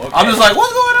it. Cool. Okay. I'm just like,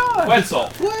 what's going on? Quetzal.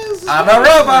 What is this? I'm a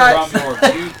robot. From your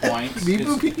viewpoints, Beep,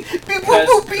 boop, beep, beep, boop,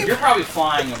 boop, because beep. you're probably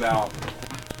flying about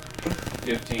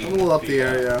 15. I'm a little up feet the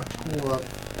area. A little up.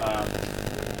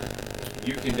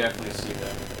 You can definitely see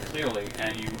them clearly,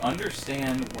 and you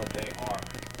understand what they are.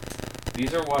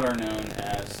 These are what are known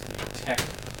as the tech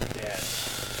dead.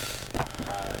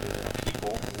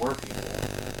 People, were people,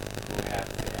 who have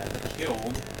been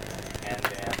killed and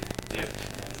then dipped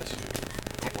into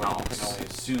what you can only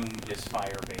assume is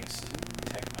fire-based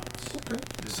technos.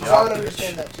 So I would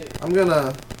understand that too. I'm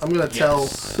gonna tell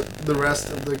Yes. the rest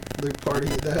of the party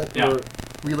that Yeah. or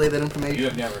relay that You information.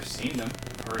 have never seen them,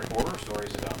 heard horror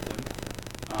stories about them.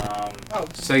 Oh,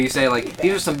 So you say, like,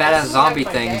 these are some badass zombie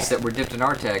things that were dipped in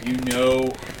our tech. You know,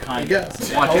 I kind guess.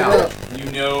 of. Watch Hold out. up. You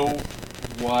know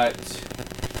what?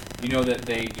 You know that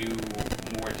they do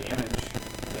more damage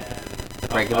than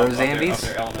Regular of zombies?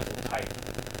 their elemental type.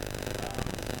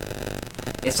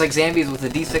 It's like zombies with a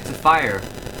D6 of fire.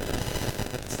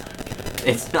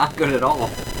 It's not good at all.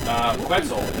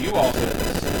 Quetzal, you also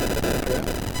this.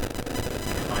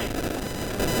 Kind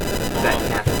of. That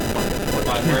half.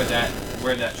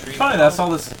 Where that tree. Funny, fell, that's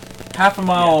all this half a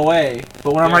mile away.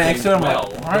 But when I'm right next to it, I'm like,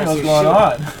 Well, I don't know what's so going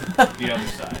on. The other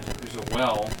side. There's a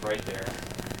well right there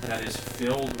that is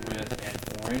filled with an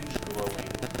orange glowing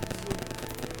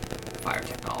fluid. Fire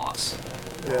technology.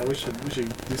 Yeah, we should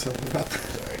do something about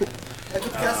that. I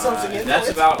could cast something in. That's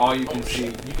though. about all you can see.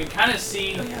 You can kind of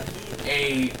see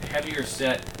a heavier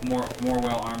set, more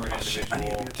well armored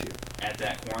individual at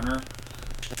that corner,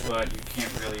 but you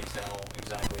can't really tell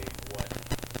exactly what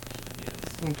he is.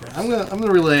 Okay, I'm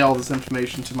gonna relay all this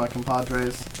information to my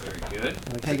compadres. Very good.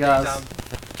 Like, hey guys,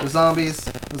 the zombies.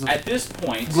 There's a At this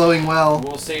point, glowing well.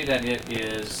 we'll say that it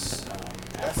is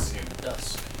afternoon.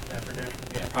 Dusk. Afternoon.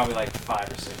 Yeah, probably like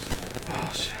 5 or 6. Oh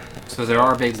shit. So there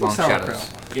are big long Sauerkraut. shadows.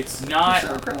 It's not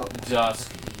Sauerkraut.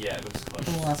 dusk yet, but it's close.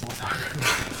 Oh, that's what's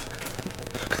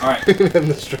Alright, in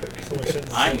the strip.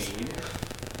 I need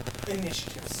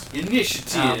Initiatives.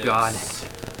 initiatives. Oh, God.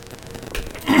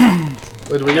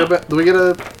 Wait, do we get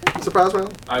a surprise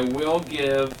round? I will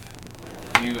give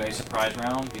you a surprise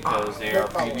round because they are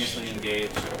previously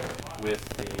engaged with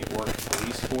the orc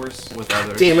police force. With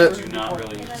others. Damn They it. do not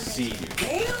really see you.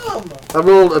 Damn! I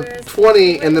rolled a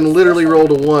 20 and then literally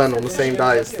rolled a 1 on the same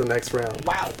dice the next round.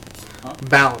 Wow.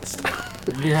 Balanced.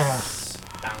 Yeah.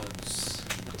 Bounce.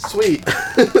 Sweet.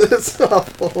 That's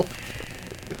awful.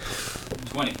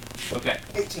 20. Okay.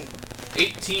 18.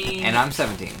 18. And I'm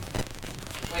 17.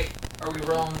 Wait. Are we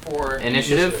rolling for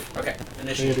Initiative? Okay, I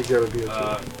need to initiative. go to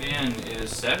BOT. Finn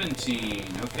is 17. You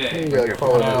Okay. gotta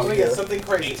call it Oh, out. we got something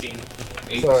crazy. 18.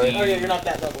 18. Sorry. Oh yeah, you're not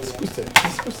that level yet.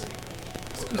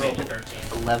 Roll to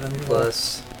 13. 11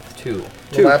 plus 2.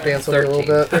 Lap dance on me a little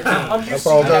bit. I'm I just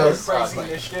seeing that apologize. crazy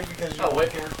initiative because you're Oh, a wait.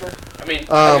 character. I mean, Um,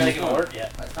 I gotta get alert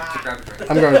yet.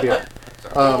 I'm going to BOT.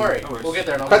 Don't worry, no worries. we'll get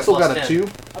there. And I'll Pretzel get got a plus 2.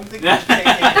 I'm thinking of taking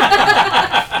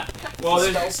Well,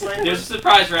 Spell Slam. there's a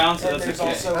surprise round, so And that's there's okay.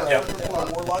 also a Yep. triple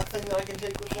warlock thing that I can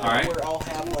take with that, Alright. where I'll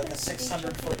have like a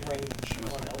 600-foot range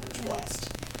on Eldritch Blast.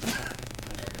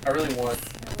 I really want.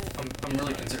 I'm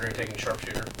really considering taking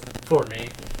sharpshooter for me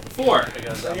 4.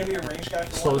 because Is that gonna be a range guy?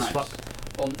 Slow as Nice. fuck.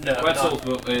 well, no, Wetzel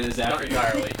is not after you.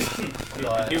 entirely.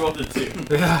 But He rolled a 2.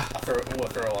 Yeah. we'll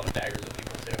throw a lot of daggers at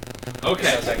people too.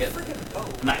 Okay. As I get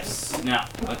Nice. Now,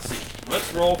 let's see.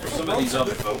 Let's roll for some of these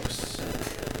other folks.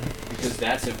 Because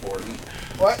that's important.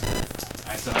 What?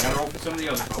 I said I gotta roll for some of the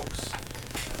other folks.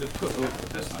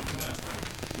 That's not good.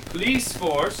 The police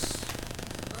force.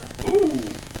 Ooh.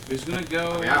 Is gonna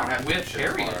go with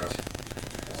Harriet. Nice.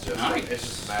 It's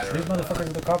just a matter These of. motherfuckers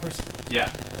are the coppers. Yeah.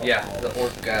 Yeah, the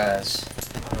orc guys.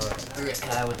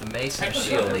 Guy with the mace and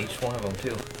shield, each one of them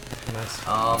too. Nice.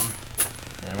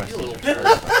 Interesting.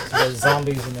 There's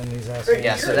zombies and then these assholes.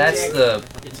 Yeah, so that's the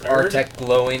Artec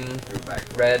glowing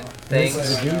red thing. This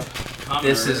is a dude.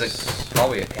 This is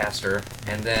probably a caster,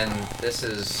 and then this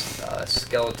is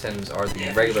skeletons are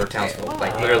the regular townsfolk.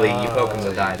 Like literally, you poke them,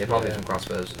 they'll die. They probably have some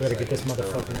crossbows. Better get this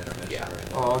motherfucker. Yeah.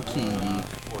 Oh, key.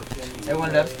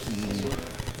 Everyone loves key.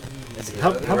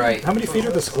 Right. How many feet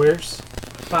are the squares?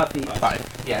 5 feet.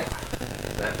 5. Yeah.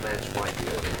 That match might be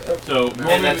okay. So,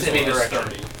 And that's any is direction.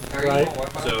 30. Right.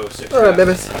 So 6. Alright,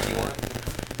 babies.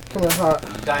 Come on, hot.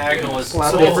 Diagonal is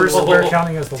Slap So dance. the first square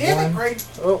counting as the Damn it, one. Greg!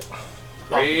 Oh,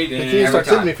 Great. the key starts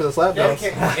hitting me for this lap Yeah, dance.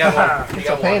 okay. It's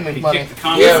a paying me He money. kicked the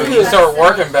combat. Yeah, we need to start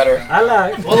working better. I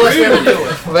like. Well, let's never do it.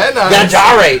 That Gotta nice.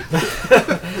 gyrate.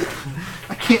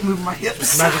 I can't move my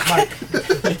hips. Magic Mike.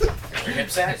 Your hip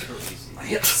sack. My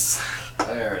hips.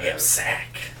 There it Hip is. sack.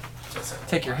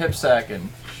 Take your hip sack and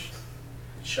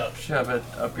Shove. shove it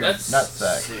up your Let's nut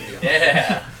sack.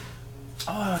 Yeah.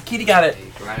 Oh, Kitty got it.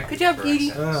 Good job, Petey.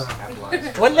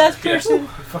 One last person.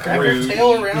 Fucking Rude.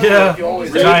 Tail around Yeah. like you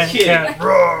always do. giant Kitty. cat.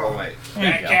 Oh, wait.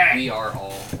 There you go. We are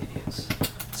all idiots.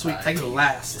 Sweet, take the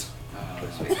last.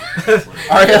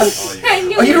 Arias. Oh, I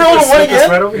knew Oh, you it. rolled a 1 Right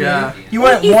again? over here. Yeah. You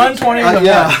went 1, 20, and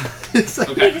Yeah. 1.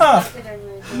 Okay. Huh.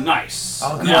 Nice.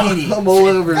 Oh, Now, Kitty. I'm all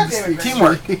over God this damn it, speak.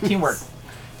 Teamwork. Teamwork.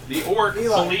 the orc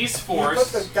Eli, police Can you put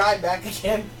force. the guy back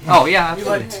again? Oh yeah, You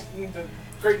like absolutely. the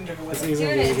Creighton took it with him. He's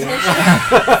Doing over it here. I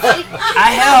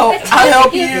help. I'll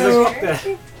help you.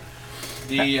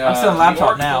 The, I'm still on the laptop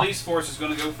orc now. police force is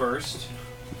going to go first.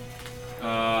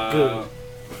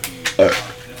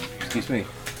 Excuse me.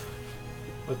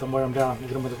 Let them wear him down. Get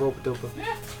him with the rope dopa.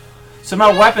 So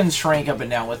my weapons shrank up and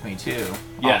down with me too.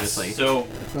 Yes. Obviously. So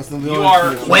That's the you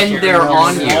are When you're they're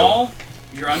on you. small,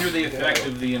 you're under the effect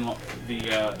of the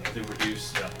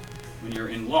reduced. When you're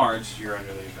enlarged, you're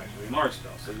under the effect of the enlarged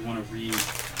spell. So you want to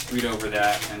read over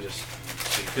that and just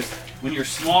see, because when you're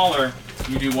smaller,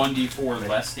 you do 1d4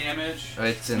 less damage.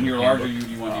 It's in When you're the larger, handbook.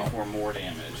 you do 1d4 more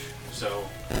damage. So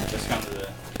that's kind of the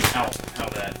how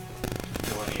that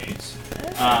delineates.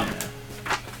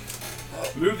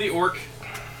 Move the orc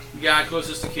guy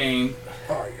closest to Kane.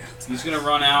 He's gonna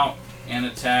run out and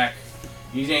attack.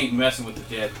 He ain't messing with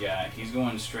the dead guy. He's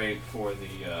going straight for the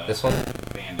This one?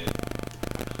 bandit.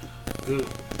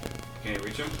 Can you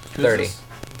reach him? 30.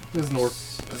 This is North.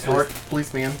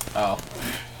 Policeman. Oh.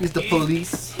 He's the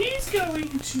police. He's going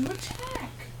to attack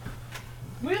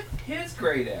with his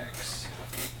great axe,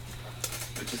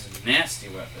 which is a nasty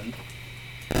weapon.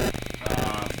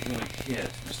 Really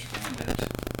hit, Mr. Bandit.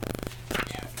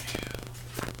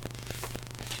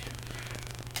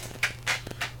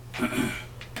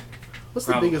 What's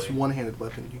the Probably. biggest one-handed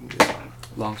weapon you can get?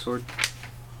 Longsword.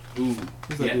 Ooh,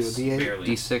 Does that yes, do a D8? barely.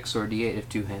 D6 or D8 if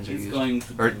 2 hands are He's used. going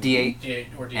to Or do D8 D8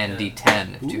 or D10. and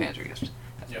D10 if 2 hands are used.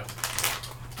 Yeah.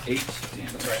 8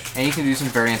 damage. That's right. And you can do some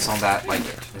variants on that, like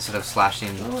instead of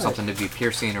slashing something to be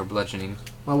piercing or bludgeoning.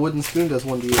 My wooden spoon does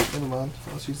 1d8. Never mind.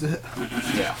 Let's use it.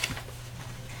 Yeah.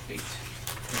 8.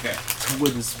 Okay.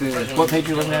 Wooden spoon. What page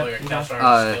you looking at?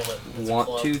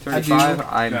 235.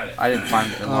 Got it. I didn't find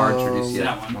it enlarged or Oh. DC That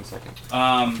yet. one. 1 second.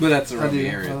 But that's I around do. the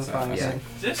area. That's So. fine. Yeah.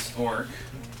 This orc.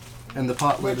 And the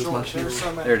pot lid is my There's shield.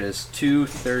 so many. There it is. There's only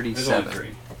 237. 3.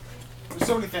 There's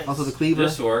so many things. Also the cleaver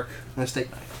This orc and a steak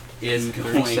knife. is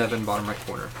going 37 bottom right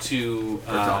corner. to.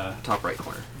 Or top right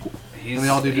corner. He's, And they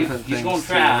all do different he's things. going to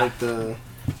so, try. like the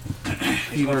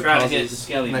He's going cleaver to try to hit causes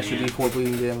Skelly an extra Man. d4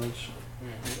 bleeding damage.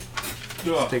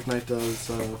 Stake Knight does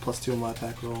 +2 on my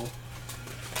attack roll.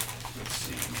 Let's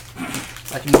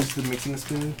see. I can use the mixing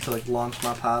spoon to like launch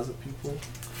my pies at people.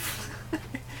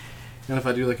 And if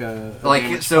I do like a Like,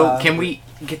 damage so pie, can we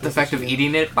get the effect of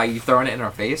eating it by you throwing it in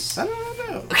our face? I don't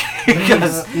know.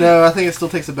 Because No, I think it still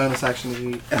takes a bonus action to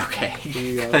eat. okay, There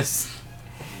you go. 'cause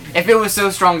if it was so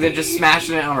strong that just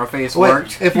smashing it on our face Wait,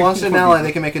 worked. if launched an ally,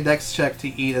 they can make a dex check to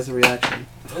eat as a reaction.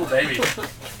 Oh baby.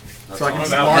 So I can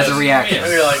just About launch as a reaction.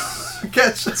 Maybe like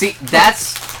catch. See,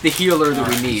 that's the healer that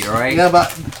we need, alright? Yeah,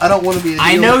 but I don't want to be.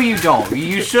 I know you don't.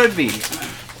 You should be.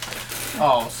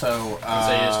 Oh, so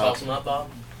so you just toss them up, Bob?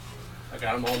 I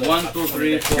got them all there. 1, 2,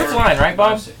 3, 4. You're flying, right,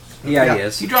 Bob? 5, 6. Yeah, Yeah. he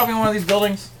is. You drop me in one of these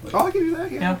buildings? Oh, I can do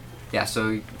that. Yeah. Yeah. Yeah,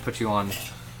 so put you on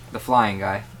the flying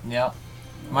guy. Yeah.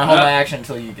 My whole action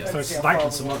until you get. Start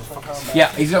sniping some motherfuckers. Yeah,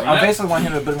 I basically want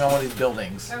him to put me on one of these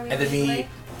buildings, Are we and then ready to me play?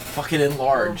 fucking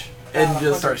enlarge and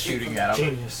just start shooting at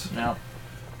him. Genius. Yeah.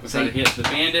 Was that a hit? The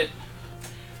bandit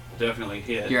definitely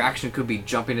hit. Your action could be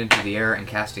jumping into the air and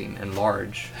casting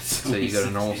enlarge, so you go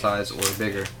to normal size or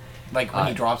bigger. Like when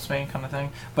he drops me, kind of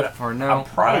thing. But Or I'm no.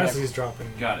 probably. As he's dropping.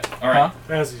 Got it. All right.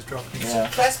 As he's dropping. Yeah.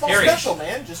 Fastball Harry. special,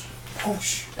 man. Just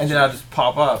whoosh. And then I just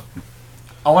pop up.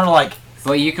 I want to like.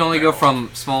 But you can only go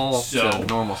from small So, to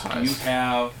normal You size.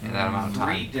 have In that amount of 3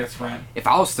 time. different. If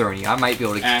I was throwing you, I might be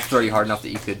able to Actions throw you hard enough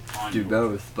that you could on do your-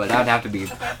 both. But I'd have to be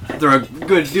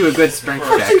do a good strength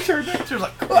check. She was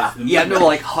like, You have to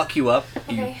like huck you up.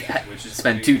 You Okay. Which is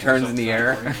spend pretty 2 turns in the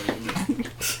air.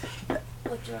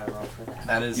 What do I roll for that?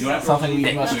 that is You don't have to something roll we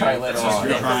anything. must try later It's just on.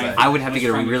 you're trying- I would have to get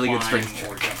a just really trying good to strength find check.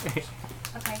 more jumpers.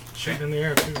 Okay. Shooting in the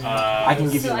air too. I can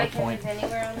give So you I a can point. move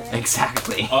anywhere on there?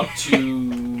 Exactly. Up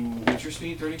to what's your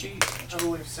speed? 30 feet. I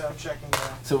believe so. I'm checking now.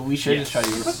 So we should just try to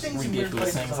Put use things in weird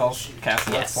ridiculous places things. on I'll the sheet. cast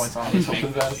less Yes. points on these Make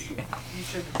hopefully the guys. sheet. You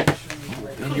should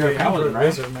And you're a paladin, right?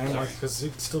 Wizard, man, like, because you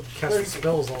can still cast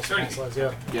spells all small size,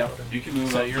 yeah. Yep. You can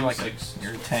move So up you're to like 6.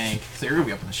 you're a tank. So you're gonna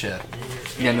be up in the shit.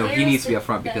 Yeah, no, he Where needs is to be the up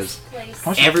front best because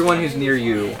place everyone who's to near move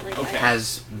you it? Like, Okay.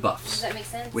 has Does buffs, that make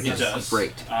sense? which It is does.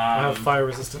 great. I have fire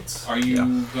resistance. Are you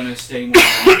Yeah. gonna stay more?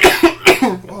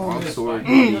 Sword,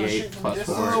 You're gonna D8 shoot from plus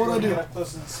distance, 4. or what do I you're do? gonna get up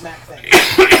close and smack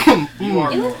things. You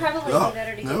are It more. would probably Oh, be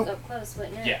better to nope. get up close,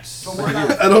 wouldn't it? Yes. But we're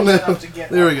not I don't know. enough to get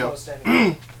There we up go. close to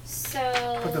anything.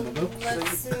 So Put them above.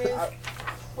 let's move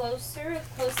closer,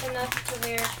 close enough to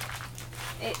where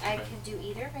I could do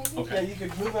either, maybe. Okay. Yeah, you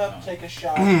could move up, take a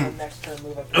shot, and then next turn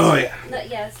move up. Oh, yeah.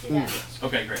 Yeah, let's do that.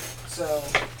 Okay, great. So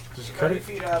Did you cut 30 it?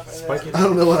 feet up, and Spike then it? I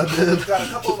don't know what I did. we've got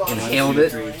a couple of Inhaled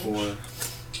it. 3, 4,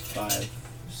 5,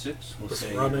 6. We'll Put say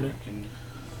some rum in you it. can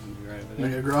be right over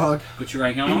Make there. a grog. Put your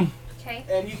right helmet on. Okay.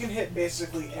 And you can hit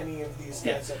basically any of these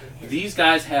Yeah. guys up in here. These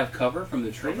guys have cover from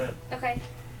the tree, Okay.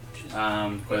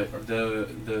 but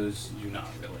those do not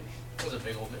really. That was a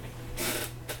big old mini.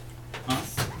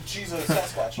 She's a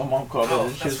Sasquatch. My mom called Oh,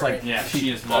 it. She that's was like, Yeah, she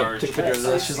is large. took a picture of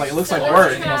this. She's like, it looks So like let's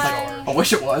work. And I was try- like, I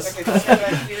wish it was. Okay, this guy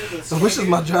back here, the So which is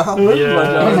my job. Yeah, That's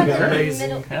that amazing. would be The amazing.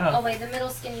 middle, Yeah. Oh wait, the middle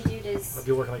skinny dude is. I'd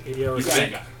be working like 80 hours He's a a day.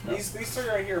 big guy. These three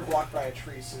right here are blocked by a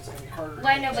tree, so it's gonna be harder. Well,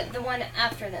 I know, but the one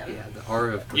after them. Yeah, the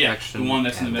aura of Yeah, protection. the one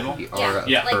that's in the and middle? The Yeah, aura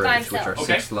yeah. of like by courage, which are himself.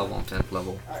 Okay. 6th level and 10th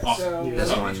level. Alright, so Yeah. This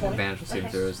that'll one, be 20. advantage saving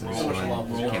Okay. throws, and this Roll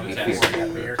one to can't be attack.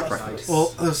 feared. Plus Right. nice.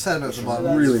 Well, the sad notes So about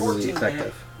that's Really, 14 really to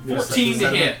effective. 14 to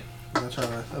hit. I'm trying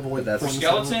to avoid That's For points. A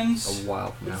skeletons,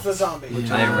 while from now. It's the zombie. I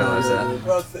didn't realize that.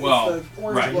 Well, it's the, Well, it's the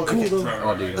orange right. glow. Cool though. Right, Oh,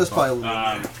 right, dude. right. That's probably a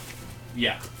little bit.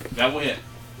 Yeah, that will hit.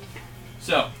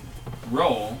 So,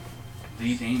 roll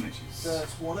the damages. So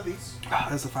it's one of these.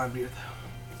 That's a fine beer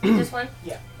though. This one.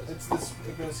 Yeah, it's this.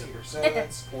 It goes here. So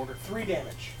that's 3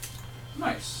 damage.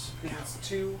 Nice. Because it's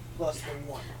 2 plus the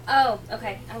 1. Oh,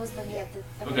 okay. I was looking at the.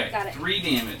 Okay, Okay, got it. 3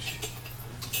 damage.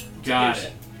 Got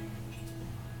it.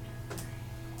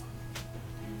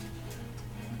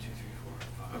 1, 2, 3, 4,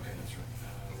 5. Okay, that's right.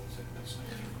 That's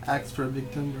nice. Axe for a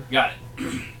big timber. Got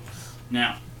it.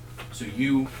 Now, so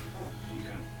you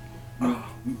kind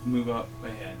of move up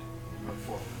ahead, or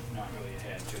forward, not really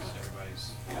ahead, because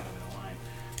everybody's kind of in a line.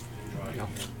 You draw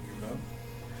your bow,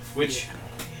 which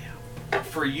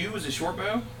for you is a short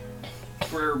bow.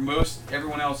 For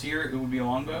everyone else here, it would be a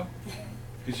long bow,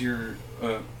 because you're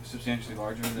substantially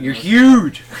larger than. You're most.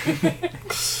 huge!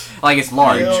 Like, it's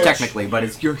large, Huge. technically,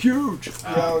 but you're huge!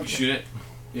 You shoot it.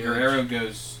 Your arrow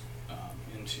goes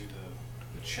into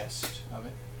the chest of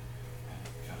it.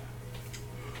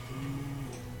 And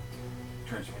it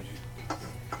turns towards you.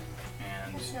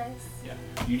 And That's nice. yeah,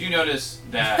 you do notice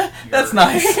that That's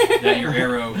nice. that your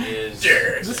arrow is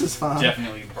This is fine.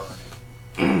 definitely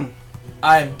burning.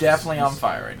 I'm definitely on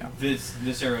fire right now.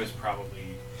 This arrow is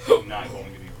probably not going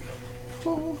to be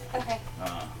recovered. Okay.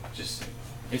 Just so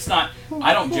It's not.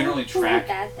 I don't generally track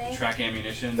Bad thing.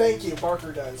 ammunition. Thank you,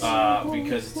 Barker does.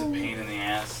 Because it's a pain in the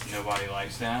ass. Nobody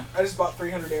likes that. I just bought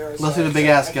 300 arrows. Let's so do the I big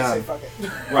ass can say gun. fuck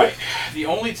it. Right. The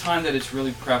only time that it's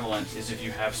really prevalent is if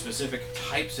you have specific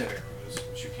types of arrows,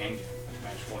 which you can get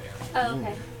magical arrows. Oh,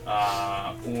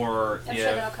 okay. Or I'm if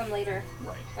sure that'll come later.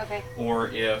 right. Okay. Or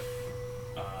if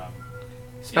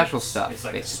Special it's, stuff, It's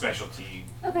like basically. a specialty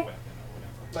Okay. weapon or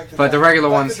whatever. Like But the dragon- regular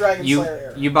like ones, the Dragon you Slayer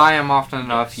arrow. you buy them often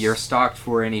enough, Yes. you're stocked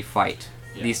for any fight.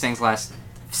 Yeah. These things last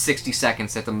 60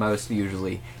 seconds at the most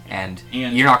usually, and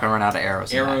And you're not gonna run out of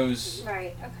arrows. in that. Arrows.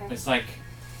 Right. Okay. It's like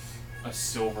a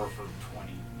silver for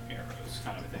 20 arrows,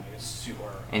 kind of a thing. It's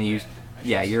super. And you- I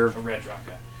yeah, guess you're- a red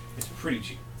rocket. It's pretty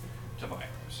cheap to buy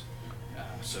arrows,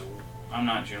 so I'm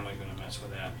not generally going to mess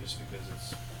with that just because it's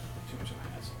too much of a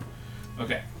hassle.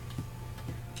 Okay.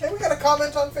 Hey, we got a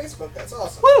comment on Facebook. That's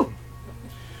awesome. Woo!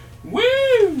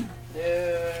 Woo!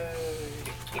 Yay.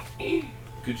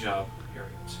 Good job,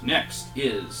 Harriet. Next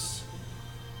is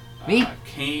Me?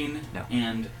 Kane No.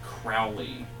 and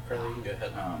Crowley. Curly, you can go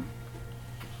ahead.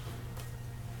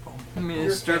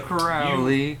 Mr.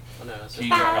 Crowley. Oh, no, it's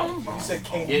Kane and Crowley. You said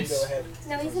Kane, you It's- go ahead.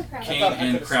 No, he's a crowd. Kane thought I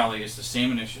and could've- Crowley is the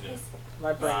same initiative.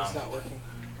 My brain's not working.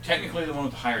 Technically, the one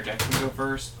with the higher deck would go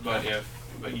first, but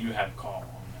you have call on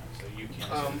that, so you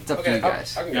can. It's up to you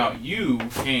guys. I can Now go. you,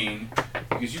 Kane,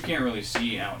 because you can't really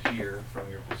see out here from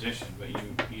your position, but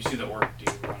you see the orc dude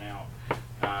run out,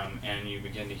 and you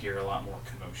begin to hear a lot more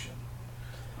commotion.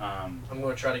 I'm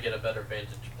going to try to get a better vantage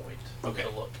point. Okay. To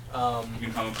look. You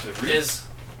can come up to the roof.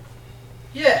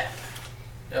 Yeah.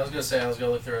 I was gonna say I was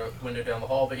gonna look through a window down the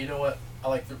hall, but you know what? I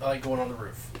like going on the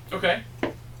roof. Okay,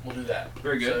 We'll do that.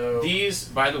 very good. So, These,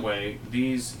 by the way,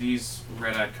 these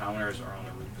red-eyed commoners are on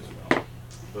the roof as well.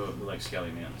 The like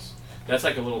skelly mans. That's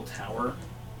like a little tower,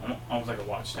 almost like a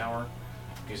watchtower.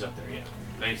 He's up there, yeah.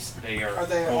 They are. Are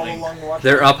they all holding, along the watch?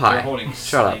 They're up They're high. holding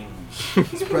Shut up.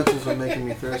 slings. These pretzels are making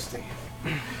me thirsty.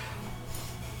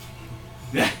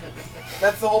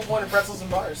 That's the whole point of pretzels and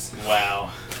bars.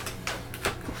 Wow.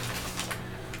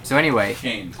 So anyway,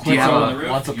 Kane, Do you have on a- the roof,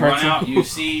 wants a you run pretzel? out, you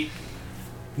see,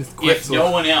 This if Quetzal.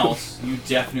 no one else, you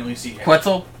definitely see her.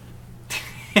 Quetzal?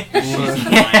 She's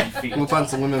 9 feet. We'll find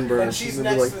some women And birds. she's Maybe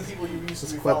next like to the people you used to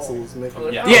this be Quetzal following. is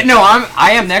making. Yeah. yeah, no,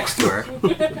 I am next to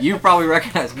her. You probably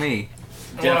recognize me.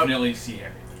 Definitely see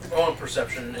her. I want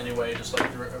perception anyway, just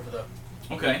like through over the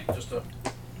Okay. just to.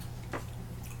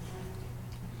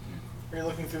 Are you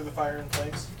looking through the fire and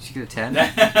flames? She get a 10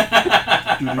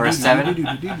 or a 7.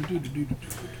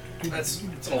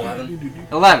 It's an 11.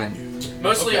 11.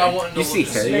 Mostly, Okay. I want to You see look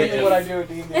to her, see Mainly if- what I do at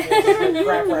D&D is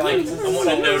crap like, references. I want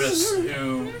to notice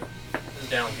who is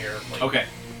down here. Like, Okay,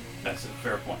 that's a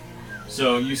fair point.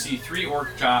 So you see 3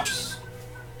 orc chops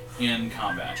in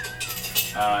combat.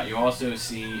 You also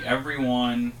see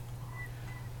everyone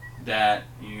that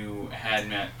you had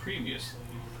met previously.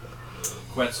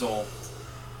 Quetzal,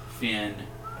 Finn,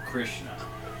 Krishna.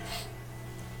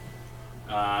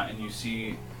 And you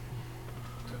see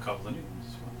a couple of new ones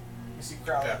as well. You see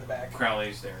Crowley in the back.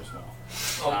 Crowley's there as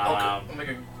well. I'll make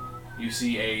a. You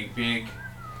see a big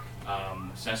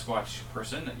Sasquatch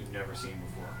person that you've never seen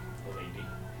before, a lady.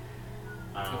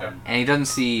 Okay. And he doesn't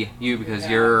see you because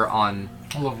you're on.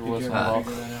 I love your Did you list. ever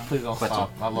figure that out? Please don't Quetzal.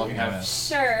 stop. I love You you. have- man.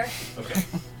 Sure. Okay.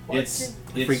 It's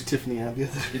Freak Tiffany had the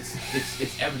other.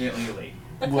 it's evidently a lady.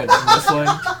 What, whistling?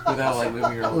 Without like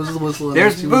moving your What was the whistle?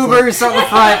 There's She was boobers on the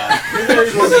front.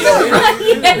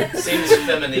 Seems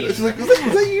feminine. Like, she's like, was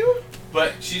that you?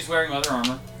 But she's wearing leather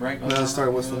armor, right? And then I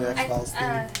started whistling the X-Files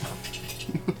theme.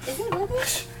 Is it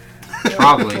leather?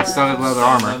 Probably. So did leather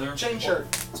armor. Leather. Chain shirt.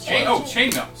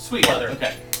 Chainmail. Sweet. Leather.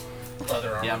 Okay.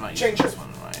 Leather armor. Yeah, I'm not Change using this it. one.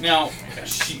 Right? Now,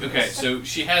 so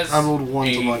she has. I rolled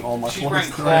ones on like all my She's wearing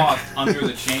 20s. cloth under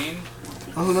the chain.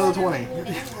 That was another 20.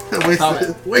 Stop Wasted.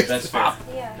 it. Wasted. That's fair.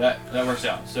 Yeah. That works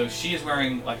out. So she is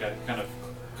wearing like a kind of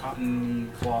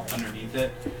cotton cloth underneath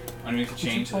it, underneath the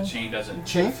chain, so the chain doesn't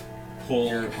Chain? pull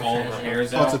all of her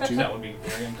hairs Oh, out. it's a two. That would be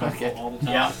very uncomfortable Okay. all the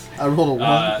time. Yeah. I rolled a 1.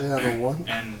 Uh, Yeah, I rolled 1.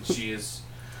 And she is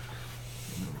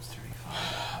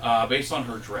based on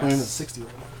her dress. I mean, it's 60 right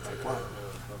now. Like, wow.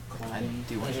 I didn't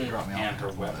do what you brought me And off. her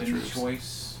weapon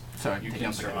choice, Sorry, you take can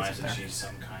out the surmise guys that there. she's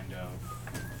some kind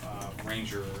of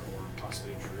ranger or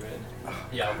possibly a druid.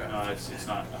 Yeah. Okay. It's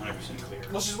not 100% clear.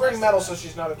 Well, she's wearing metal, so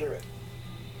she's not a druid.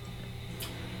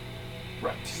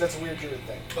 Right. Because that's a weird druid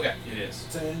thing. Okay. It is.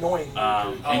 It's an annoying weird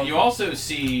druid. And you also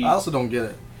see. I also don't get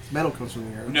it. Metal comes from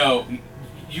the air. No,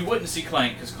 you wouldn't see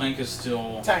Clank because Clank is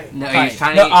still. Tiny. No, Tiny. he's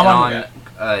tiny No, I'm and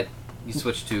on- on. You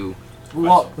switch to.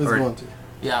 Well, Where's Or- it going to?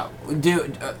 yeah,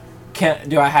 dude.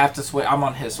 Do I have to switch? I'm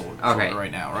on his shoulder Okay.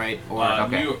 right now, right? Or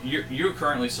okay. You're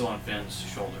currently still on Finn's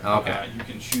shoulder. Okay. You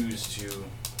can choose to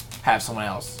have someone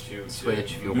else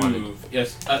switch if you move. wanted.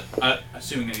 Yes,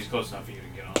 assuming that he's close enough for you to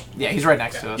get on. Yeah, he's right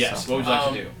next to us. Yes. So. What would you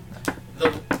like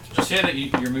to do? Just say that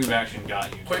your move action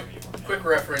got you. Quick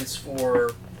reference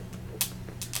for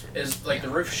is like the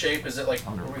roof shape. Is it like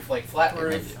are we like flat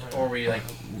roof or are we like?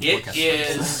 It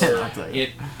is.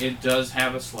 It does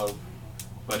have a slope,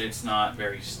 but it's not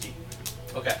very steep.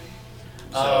 Okay.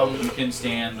 So you can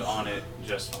stand on it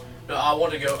just fine. No, I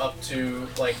want to go up to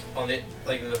like on the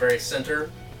like in the very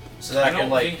center, so that I, don't can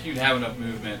like. think you'd have enough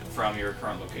movement from your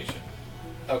current location.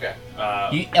 Okay.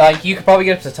 You could probably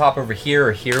get up to the top over here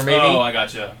or here maybe. Oh, I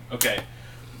gotcha. Okay.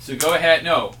 So go ahead.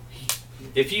 No.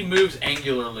 If he moves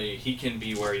angularly, he can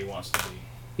be where he wants to be.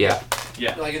 Yeah.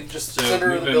 Yeah. Like just So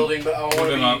center of the building, but I want to move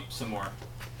be him up some more.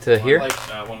 To here? Like,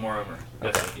 one more over.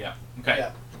 That's it. Yeah. Okay.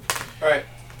 Yeah. All right.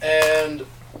 And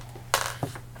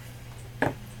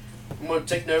I'm gonna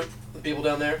take note of the people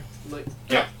down there. I'm like,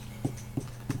 yeah.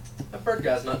 That bird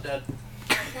guy's not dead.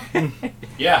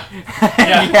 Yeah.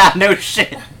 Yeah. No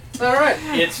shit. All right.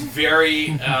 It's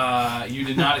very. You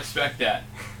did not expect that.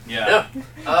 Yeah.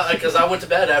 Yeah. Because I went to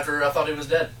bed after I thought he was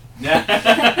dead. Yeah.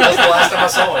 That was the last time I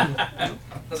saw him.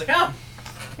 I was like, oh.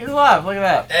 He's alive. Look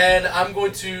at that. And I'm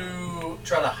going to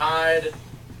try to hide.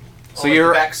 So on you're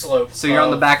the back slope. So you're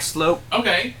on the back slope.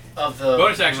 Okay. Of the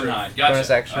bonus action roof. hide. Gotcha. Bonus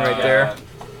action right there.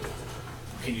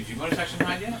 Can you do bonus action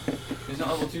hide yet? Isn't it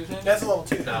level 2 thing? That's a level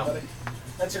 2 thing, No. buddy.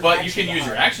 That's your But you action can to use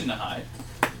your hide. action to hide.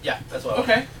 Yeah, that's what.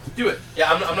 Okay. Do it.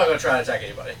 Yeah, I'm not going to try to attack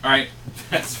anybody. All right.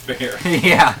 That's fair.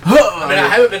 Yeah. I mean, I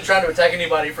haven't been trying to attack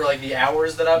anybody for like the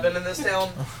hours that I've been in this town.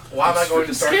 Why am I going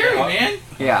to start scary, now? man.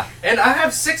 Yeah. And I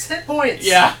have 6 hit points.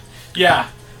 Yeah. Yeah.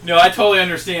 No, I totally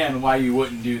understand why you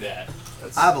wouldn't do that.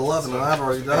 I have 11 and I've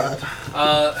already died.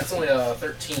 That's only a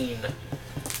 13.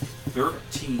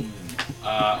 13.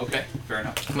 Okay. Fair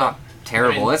enough. It's not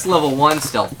terrible. It's level 1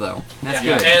 stealth though. That's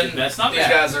Yeah. good. And That's not these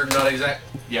bad. guys are not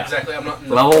Yeah. exactly. I'm not in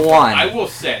the Level 1. I will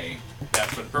say that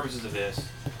for the purposes of this,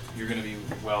 you're going to be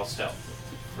well stealthed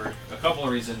for a couple of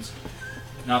reasons,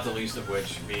 not the least of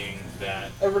which being that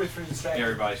Everybody's pretty distracted.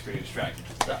 everybody's pretty distracted.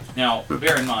 Now,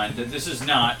 bear in mind that these are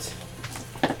not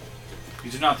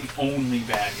the only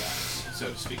bad guys, so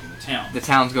to speak, in the town. The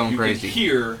town's going you crazy. can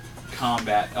hear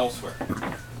combat elsewhere.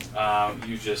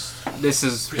 This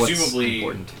is what's presumably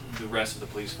important. the rest of the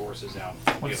police force is out.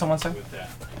 What did someone say? With that.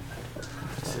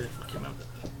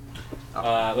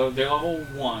 They're level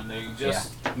 1. They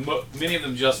just many of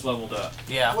them just leveled up.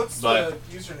 Yeah. What's the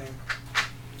username?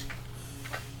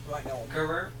 Right now.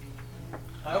 Kerwer.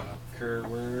 Oh.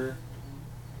 Kerwer.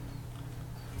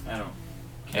 I don't know.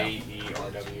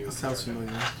 Kerw. That sounds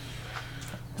familiar.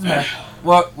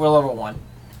 Well, we're level 1.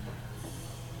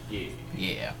 Yeah.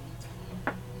 Yeah.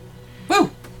 Woo!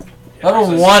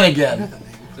 Level 1 again.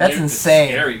 That's insane.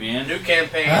 Scary, man. new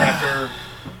campaign after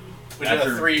we did a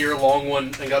After 3-year-long one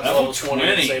and got to level 20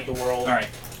 and saved the world. All right.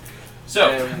 So,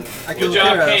 And I good killed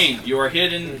job, the Kane. You are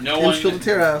hidden. No Imps one. killed the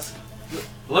tear ass.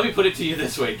 Let me put it to you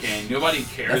this way, Kane. Nobody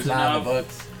cares That's not in enough. the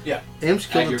books. Imps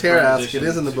At killed the your tear current ass. position It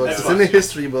is in the to books. It's that in the box.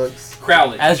 history books.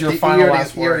 Crowley. As your He final already,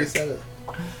 last he already word. said it.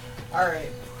 Alright.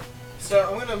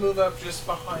 So I'm gonna move up just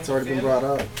behind It's already been Finn. brought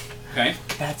up. Okay.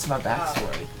 That's my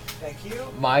backstory. Thank you.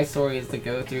 My story is to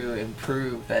go through and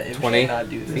prove that it 20. cannot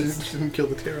do this. He didn't kill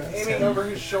the tear ass. Aiming over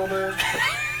his shoulder.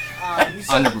 You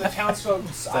said that the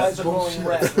townsfolk's eyes are glowing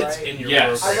red, it's right? in your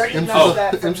Yes. I brain. recognize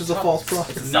that from Imps is a false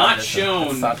prophet. It's Not it's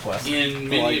shown side quest. in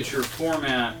miniature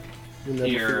format You'll never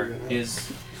here figure it out.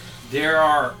 is there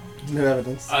are No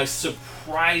evidence. a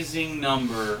surprising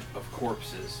number of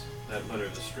corpses that litter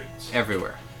the streets.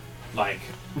 Everywhere. Like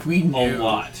We knew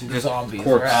lot. the zombies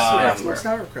corpse. were Yeah, out it's like everywhere.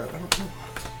 sauerkraut. I don't know.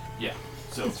 yeah.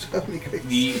 So It's driving me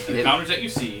crazy. the encounters that you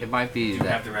see It might be do have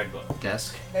that the red book.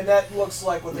 desk. And that looks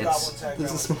like what the It's- goblins had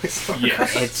This going. is my sauerkraut.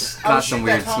 Yes. It's I would got some shoot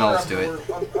weird that tower smells up to the it. roof-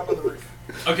 up on the roof.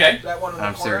 Okay. That one in the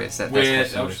I'm corner. serious. That With desk got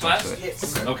some weird Eldritch smells to Blast? it.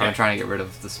 Yes. Okay. I'm trying to get rid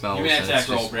of the smells. Give me an and attack it's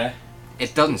roll, just- bruh.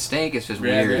 It doesn't stink. It's just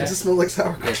Yeah, weird. It just smells like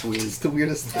sauerkraut. It's weird. It's the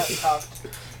weirdest That's thing.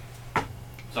 tough.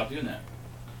 Stop doing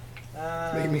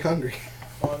that. Making me hungry.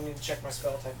 Well, I need to check my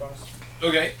spell type bonus.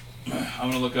 Okay. I'm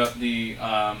gonna look up the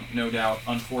no doubt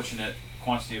unfortunate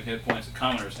quantity of hit points that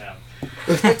commoners have.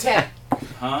 10.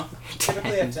 Huh?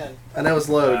 Typically have 10. I know it's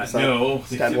low. so No,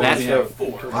 Got they one only have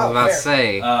stroke. 4. I was about to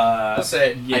say. Let's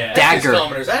say Yeah. dagger.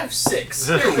 kilometers. I have 6.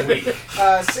 They're weak.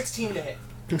 16 to hit.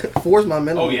 4's my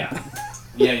minimum. Oh yeah.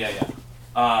 Yeah.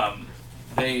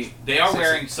 They are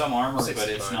wearing some armor, but it's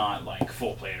 65. not like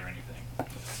full plate or anything.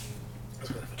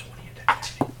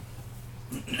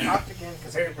 Knocked again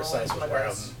because I Very rolled precise my with where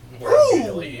dice. I'm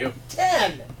usually you.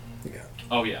 10!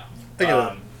 Oh yeah. I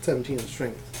got a 17 in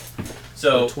strength.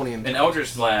 So 20 in an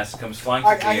Eldritch Blast comes flying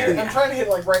I'm through the air. trying to hit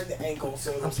like right in the ankle,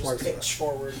 so I'm it'll smart just as pitch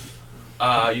forward.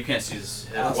 You can't see his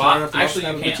head. Oh, so I Well, have to actually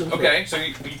have you a pitch can. in the Okay, so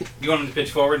you want him to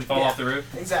pitch forward and fall Yeah. off the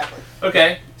roof? Exactly.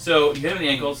 Okay, so you hit him in the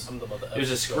ankles. I'm the mother There's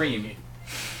a of scream.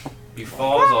 He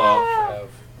falls off,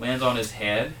 lands on his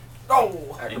head,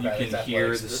 Oh! and you can hear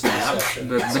the snap,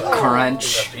 The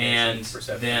crunch. and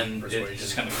then it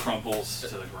just kind of crumples to the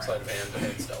Sleight ground. of hand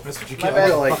and stealth. That's what you My can't bad. I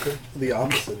do. got like the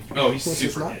opposite. Oh, he's Which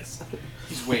is super nice. pissed.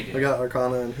 He's waiting. I got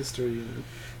Arcana and History and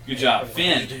Good job,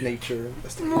 Finn. Nature.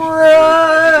 Investigation.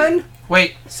 Run!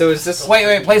 Wait, So is this...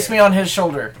 wait, place me on his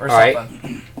shoulder or Alright.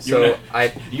 something. So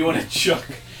You want to chuck?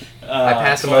 I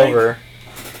pass him Clank? over.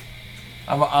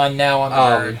 I'm on now on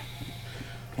the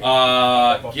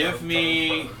bird. Give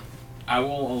me. I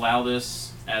will allow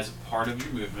this as part of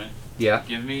your movement. Yeah.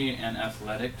 Give me an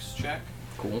athletics check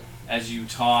Cool. as you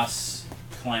toss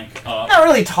Clank up. Not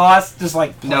really toss, just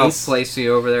like place. No, place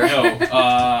you over there.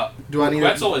 No, Do I need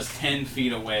Quetzal is 10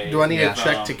 feet away. Do I need Yeah. a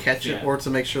check to catch it yeah. or to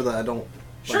make sure that I don't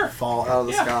Sure. fall out of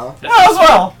the Yeah. sky? That Oh, as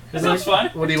well. That sounds fun.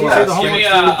 What do you Do you want? say the whole Give me,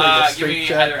 Like a give straight me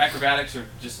check? either acrobatics or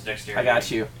just dexterity. I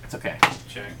got you. It's okay.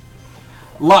 Check.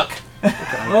 Luck.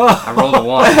 I rolled a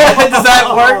 1. Does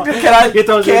that work? Can I He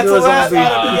thought you cancel was that?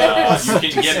 on You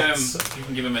can give him. You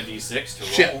can give him a d6 to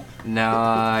Shit. roll. No,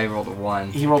 I rolled a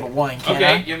 1. He rolled a 1. Can Okay,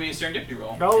 I? give me a serendipity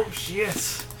roll. Oh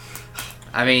shit!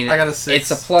 I mean, I got a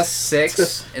 6. it's a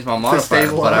 +6 is my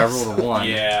modifier, but I stabilize. rolled a 1.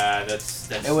 Yeah, that's.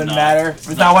 It wouldn't not- matter. It's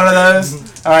not one of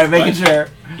those. All right, making sure.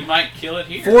 He might kill it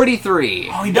here. 43.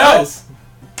 Oh, he does.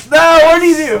 No, what did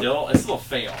he do? Still, it's still a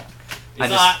fail. I It's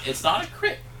just- not. It's not a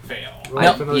crit fail. Right,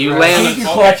 No, another you grab. land- You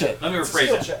can clutch it. Let me It's a rephrase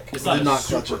skill that. check. It's not Did a not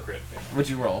clutch super it. crit fail. What'd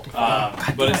you roll?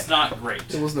 But it's not great.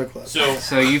 It was no clutch.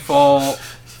 So, You fall.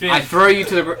 Finn, I throw you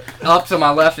to the up to my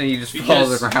left, and you just fall to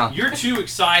because the ground. you're too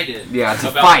excited Yeah, to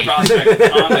about fight. the prospect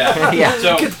of combat. Yeah.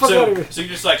 So, Get the fuck out of here. so you're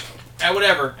just like,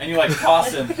 whatever, and you like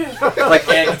toss him, like,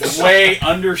 and way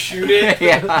undershoot it.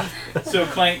 Yeah. So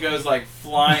Clank goes like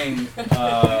flying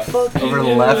Over to the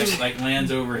and, left. like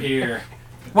lands over here.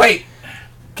 Wait.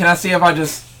 Can I see if I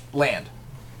just land?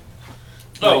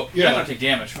 Oh, you're yeah. not gonna take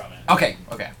damage from it. Okay.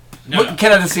 Okay. No, But no.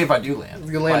 Can I just see if I do land?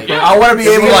 You can land Like, Yeah. I want to be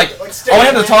able to like. I want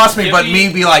him to toss me, Give but me-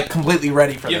 me be like completely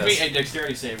ready for Give this. me a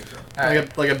dexterity saving throw.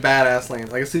 like a badass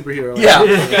land, like a superhero. Land. Yeah.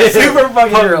 Okay. Super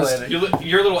fucking hero landing.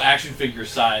 Your little action figure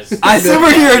size. I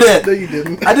superheroed it. No, you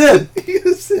didn't. I did. You had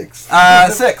a 6.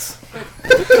 6.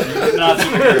 You're not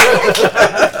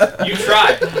superhero. You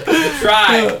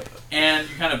try, and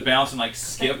you kind of bounce and like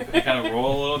skip and kind of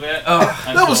roll a little bit.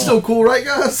 That was still cool, right,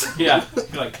 guys? Yeah.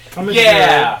 You're like, I'm in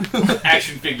yeah,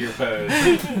 action figure pose.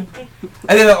 And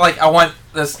then like I want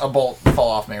a bolt to fall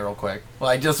off me real quick.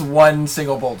 Like just one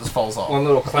single bolt just falls off. One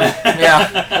little clank.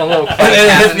 Yeah. One little And clank. it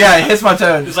happens. it hits my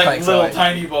toe. and It's just like clanks little away.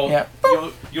 tiny bolt. Yeah.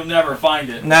 You'll never find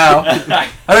it. No. I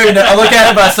don't even know. I look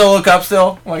at it, but I still look up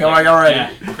still. I'm like, oh my god,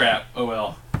 already. Yeah, crap. Oh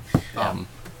well. Um,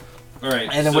 All right.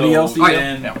 And then so what else do you do?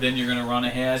 then, No. then you're gonna run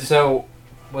ahead. so,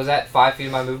 was that 5 feet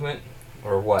of my movement,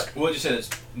 or what? What did you say? That's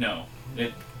no.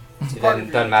 It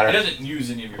Doesn't matter. doesn't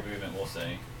use any of your movement. We'll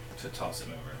say to toss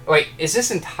him over. Wait, is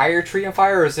this entire tree on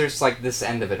fire, or is there just like this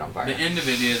end of it on fire? The end of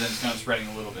it is, and it's kind of spreading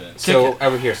a little bit. So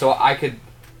over here, so I could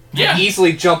Yeah.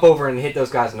 easily jump over and hit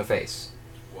those guys in the face.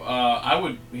 I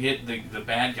would hit the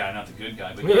bad guy, not the good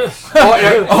guy. But yes.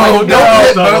 Oh, no.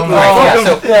 Alright, yeah,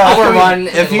 so Yeah. I'm gonna run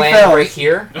If and he land fails. Oh, right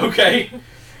here. Okay.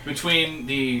 Between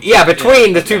the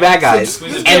Between the two bad guys,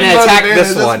 Between the and two then bad attack Advantage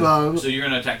this one. mode. So you're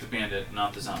gonna attack the bandit,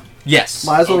 not the zombie. Yes.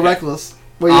 Might as well Okay. reckless.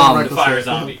 Wait, The The reckless fire here.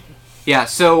 zombie. Yeah.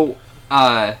 So,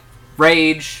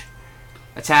 rage,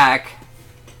 attack.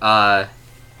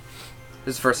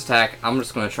 This is the first attack. I'm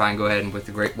just gonna try and go ahead and with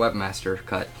the Great Weapmaster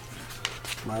cut.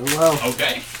 Might as well.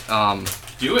 Okay.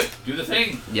 Do it. Do the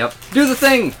thing. Yep. Do the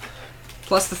thing!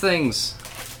 Plus the things.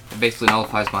 It basically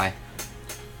nullifies my...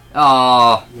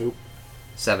 Nope.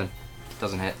 7.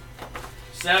 Doesn't hit.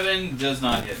 7 does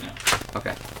not hit now.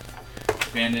 Okay.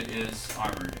 Bandit is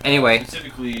armored. Anyway,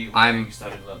 specifically I'm- wearing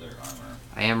studded leather armor.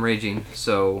 I am raging,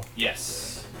 so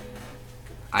Yes.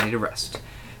 I need a rest.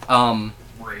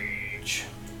 Rage.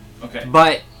 Okay.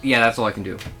 But, yeah, that's all I can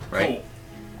do. Right? Cool.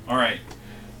 All right.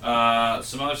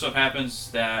 Some other stuff happens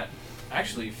that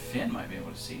actually Finn might be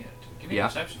able to see it. Give me Yeah. a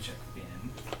perception check,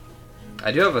 Finn.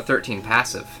 I do have a 13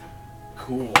 passive,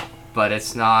 Cool. but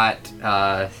it's not...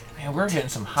 Man, we're getting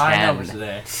some high 10. numbers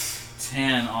today.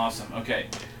 10. Awesome. Okay.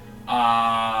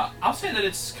 I'll say that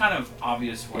it's kind of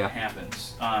obvious what Yeah.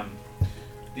 happens.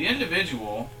 The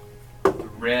individual, the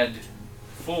red,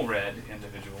 full red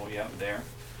individual, yeah, there.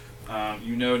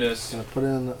 You notice Gonna put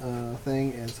in a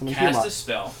thing and someone cast a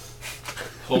spell.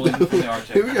 pulling from the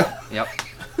Here we Arctic, go. Yep.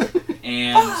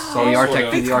 and So the sort Artec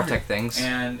of- do the Artec things.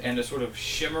 and a sort of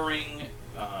shimmering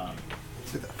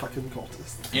Look at that fucking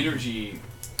cultist. energy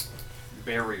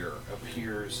barrier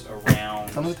appears around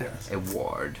Come to the terrace. A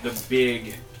ward. the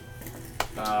big,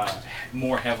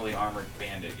 more heavily armored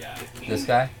bandit guy. This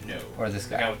guy? No. Or this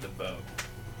The guy? guy with the bow.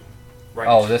 Right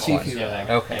Oh, next this to one. him. Yeah, that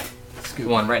guy. Okay. Scoop.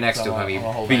 The one right next to him. He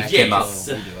beat back. him up. Yes.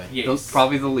 What are you doing? Yes.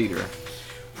 Probably the leader.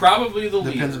 Probably the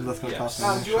leader. Depends if that's going to yes.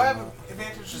 cost me. Do I have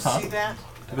advantage to Huh? see that?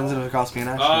 Depends if it costs me an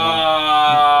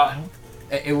action.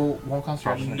 It won't cost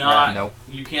you action. Not. Nope.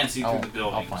 You can't see I'll- through the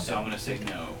building, I'll find so it. I'm gonna say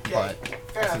no. But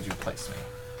Fair as enough. you place me.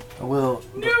 I will.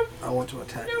 Nope. I want to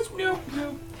attack as Nope. well.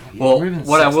 Nope. Nope. Well, We're even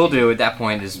what I will 60. do at that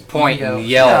point is point You can and go-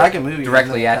 yell Yeah, I can move you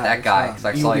directly guys at at that that, guy it's because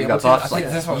I You saw will be you able got to- buffs. I Like,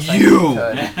 think that's what I was you!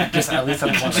 saying, could just at least up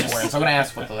one square. So I'm gonna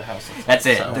ask what the house is. That's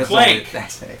it. So- That's Clank. all.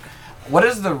 That's it. What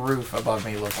does the roof above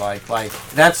me look like? Like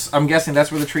that's I'm guessing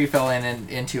that's where the tree fell in and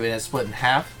into it and split in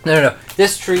half. No.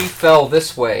 This tree fell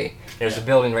this way. There's a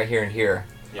building right here and here.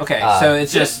 Yeah. Okay, Uh, so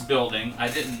it's This just building, I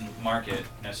didn't mark it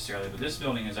necessarily, but this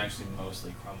building is actually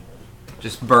mostly crumbled.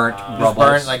 Just burnt Just rubble.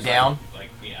 burnt, like, down? Like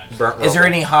yeah. just- Burnt is there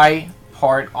rubble. any high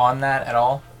part on that at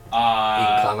all? You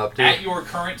can climb up to at it? your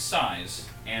current size,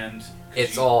 and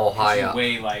It's you- all 'cause high you up.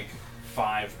 weigh like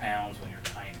 5 pounds when you're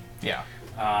tiny. Yeah.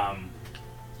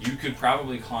 You could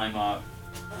probably climb up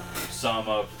some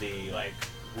of the like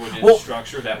wooden Well,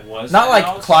 structure that was Not the like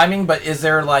house. climbing, but is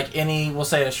there like any? We'll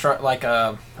say like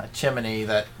a chimney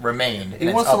that remained. He and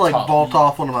it's wants to up like top. bolt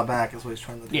off one of my back. Is what he's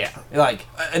trying to do. Yeah, like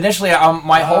initially I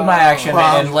might hold my action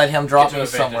Well, and let him drop get to me a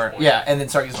vantage somewhere. point. Yeah, and then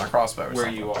start using my crossbow. Or where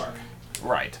something. you are,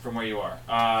 Right. from where you are.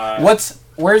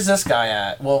 Where's this guy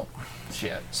at? Well,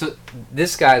 shit. So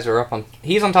this guys are up on.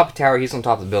 He's on top of the tower. He's on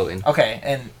top of the building. Okay,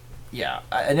 and yeah,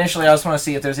 initially I just want to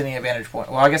see if there's any advantage point.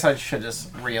 Well, I guess I should just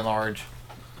re-enlarge,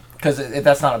 because if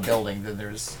that's not a building, then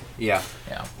there's Yeah.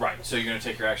 Right, so you're going to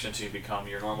take your action to become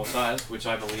your normal size, which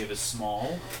I believe is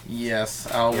small. yes,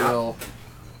 I will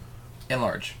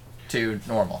enlarge to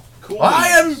normal. Cool. I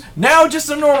am now just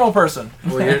a normal person.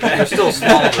 Well, you're still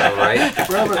small though, right?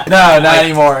 No, not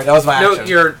anymore. That was my No, action.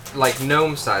 you're like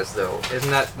gnome size though. Isn't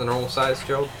that the normal size,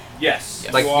 Gerald? Yes,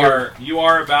 Like you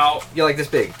are about You're like this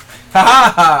big. Ha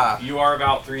ha ha!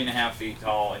 3.5 feet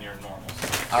tall and you're normal.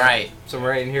 All right. So I'm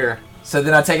right in here. So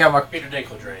then I take out my, Peter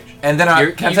Dinklage range. and then I You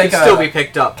can can take still a be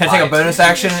picked up. can I take a by it. bonus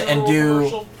action and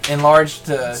do enlarge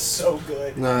to So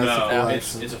good. No, it's a full No,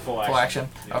 action. it's a full action. full action?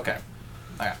 Yeah. Okay.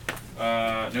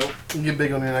 Nope. You get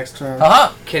big on your next turn.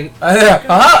 Uh-huh. Can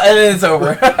Uh-huh. And then it's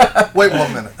over. Wait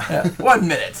 1 minute. Yeah. 1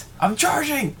 minute. I'm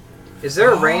charging. is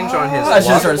there a range on his I should've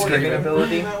luck started giving screaming.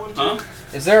 ability? That one too? Huh?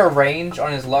 Is there a range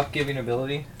on his luck giving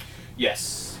ability?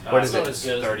 Yes. What is so it? It's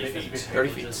 30 feet. 30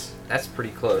 feet. That's pretty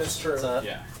That's close. true.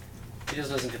 Yeah. He just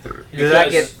doesn't get the. Does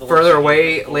that get the further luck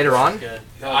away saving later throw on? is good.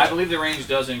 I believe the range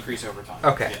does increase over time.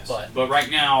 Okay. Yes. But- right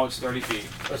now it's 30 feet.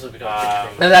 Especially if we don't Uh,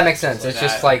 get No, that makes sense. It's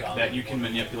just like that you can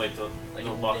manipulate the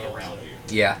luck around you.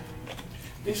 yeah.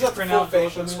 He's got the Print full out the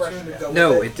facial weapons expression to go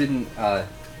No, with it didn't.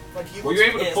 Like he Were looks you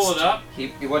able to pull it pissed. up?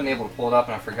 He wasn't able to pull it up,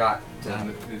 and I forgot to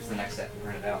move to the next step and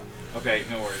print it out. Okay,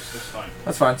 no worries. That's fine.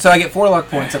 That's fine. So I get 4 luck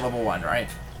points at level 1, right?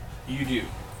 You do.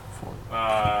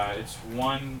 4. It's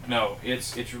 1. No,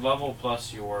 it's your level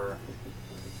plus your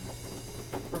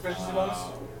Proficiency bonus?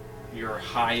 your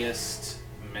highest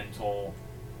mental.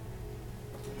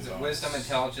 Is it wisdom,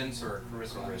 intelligence, or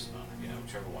Charisma, you know,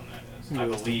 whichever one that is.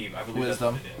 Wisdom. I believe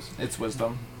Wisdom. that's what it is. It's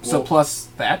wisdom. So Well- plus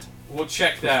that? We'll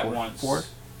check that 4. once. 4?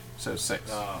 So 6.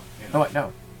 You No, know, wait,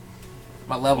 no.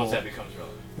 My level. once that becomes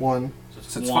relevant. 1, So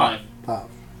So it's 1. 5.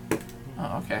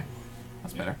 Oh, okay.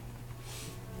 That's better.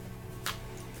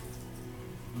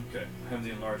 Okay, have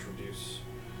the enlarge reduce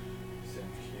thing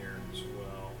here as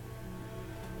well.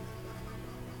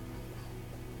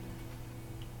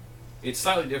 It's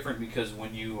slightly different because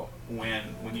when you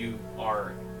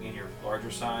are in your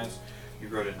larger size, you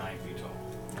grow to 9 feet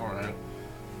tall. Alright.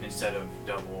 Instead of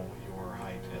double your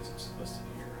height as it's listed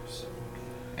here. So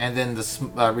And then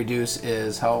the reduce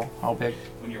is how big?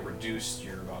 when you're reduced,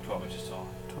 you're about 12 inches tall.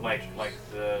 Like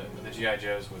the GI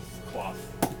Joes with cloth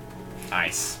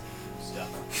Nice.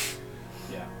 stuff.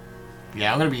 Yeah.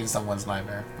 Yeah, I'm gonna be in someone's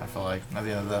nightmare, I feel like, at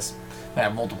the end of this. I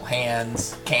have multiple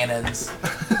hands, cannons.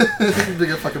 They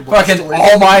get fucking blasted Fucking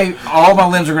away. all my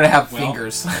limbs are gonna have Well,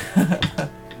 fingers.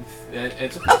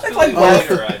 It's a possibility like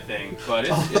later, I think, but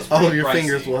it's All pretty of your pricey.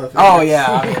 fingers will have. Oh yeah,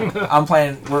 I mean, I'm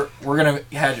planning. We're gonna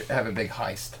have a big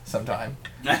heist sometime.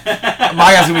 My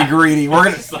guy's gonna be greedy. We're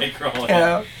gonna, Just like crawling.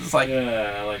 yeah, it's like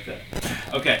Yeah, I like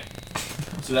that. Okay,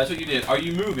 so that's what you did. Are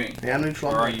you moving, Yeah,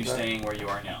 neutral. or are you staying where you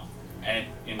are now, and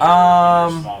in your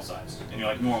Um, small size, and you're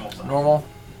like normal size? normal.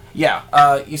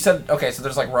 Yeah. You said okay. So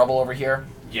there's like rubble over here.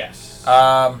 Yes.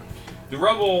 The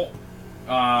rubble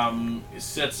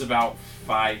sits about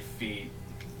 5 feet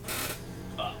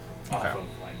up off of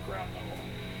like ground level.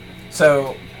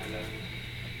 So.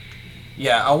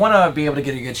 Yeah, I want to be able to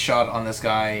get a good shot on this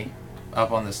guy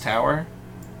up on this tower.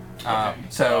 Okay.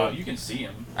 So you can see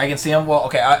him. I can see him. Well,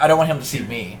 okay. I don't want him to see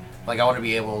me. Like I want to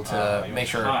be able to make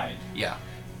sure. Hide. Yeah.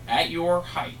 At your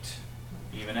height,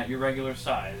 even at your regular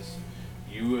size,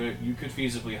 you could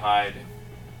feasibly hide,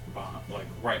 like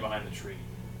right behind the tree.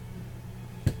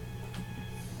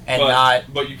 And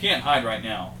but you can't hide right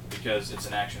now because it's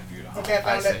an action for you to hide. Okay,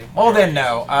 I found it. Well then,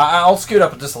 no. I'll scoot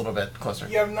up just a little bit closer.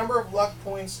 You have a number of luck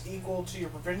points equal to your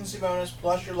proficiency bonus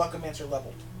plus your luckomancer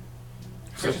level.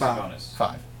 Proficiency bonus.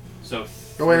 5. So.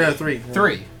 Oh wait, no, 3.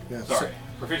 3. Yeah. Sorry.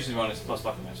 Proficiency bonus plus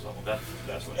luckomancer level.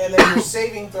 That's what. And then your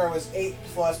saving throw is 8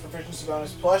 plus proficiency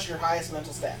bonus plus your highest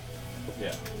mental stat.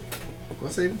 Yeah.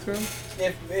 What saving throw?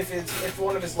 If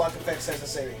one of his luck effects has a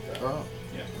saving throw. Oh.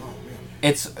 Yeah. Oh man.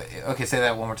 It's okay. Say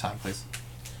that one more time, please.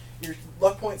 Your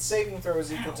luck point saving throw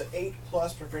is equal to 8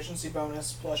 plus proficiency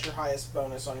bonus plus your highest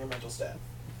bonus on your mental stat.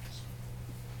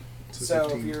 So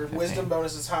 15, if your 15. wisdom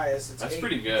bonus is highest, it's That's 8,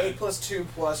 pretty good. 8 plus 2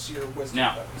 plus your wisdom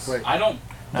Now, bonus. Wait. I don't.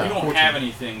 No, you don't 14. have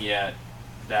anything yet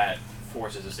that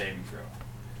forces a saving throw,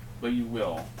 but you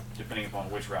will, depending upon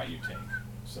which route you take.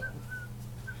 So.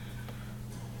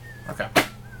 Okay.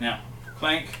 Now,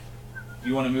 Clank,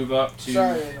 you want to move up to?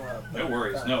 Sorry to interrupt. No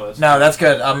worries. No, That's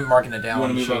good. I'm marking it down. You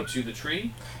want on to the move up sheet. to the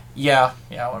tree? Yeah,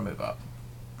 I want to move up.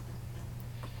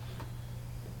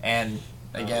 And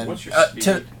again, what's your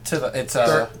to the it's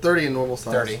 30 in normal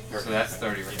size. 30. So that's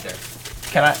 30 right there.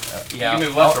 Can I? Yeah. You can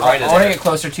move left or right I of want to there. get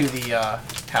closer to the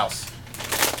house.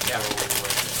 Yeah.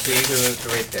 So you can move to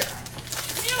right there.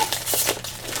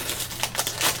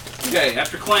 Okay.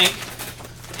 After Clank,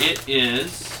 it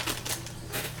is.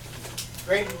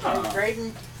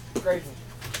 Graydon.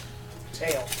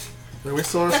 Tail. Are we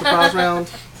still in a surprise round?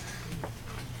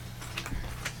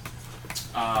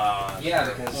 Yeah,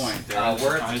 fair because point.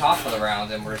 we're at the top of the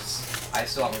round and I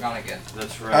still haven't gone again.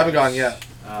 That's right. I haven't gone yet.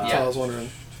 Uh, That's all I was wondering.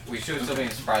 We should still be in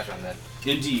a surprise round then.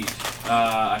 Indeed.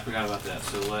 I forgot about that.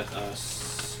 So let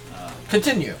us.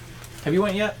 Continue. Have you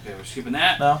went yet? Okay, we're skipping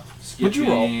that. No. What'd you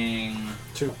roll?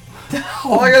 2.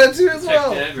 Oh, I got a 2 as Check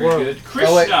well. that, very Whoa. good.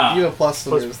 Krishna! Oh wait, you have plus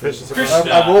some. Plus years. proficiency.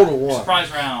 Krishna! I rolled a 1.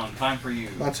 Surprise round. Time for you.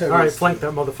 Not terrible. Alright, flank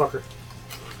that motherfucker.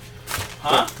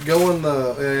 Huh? Go on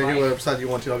the. Yeah, go whatever side you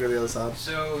want to. I'll go to the other side.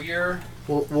 So you're.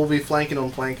 We'll be flanking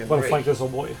on flanking. Want to flank this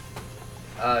old boy.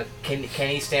 Can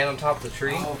he stand on top of the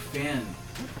tree? Oh, Finn.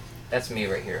 That's me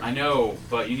right here. I know,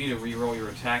 but you need to re-roll your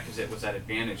attack because it was at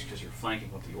advantage because you're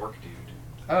flanking with the orc dude.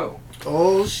 Oh.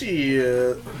 Oh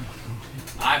shit!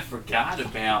 I forgot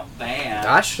about that.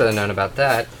 I should have known about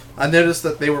that. I noticed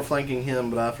that they were flanking him,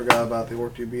 but I forgot about the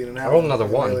orc dude being an I rolled another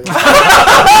 1.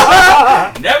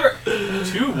 Never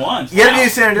 2 once. You gotta Wow. do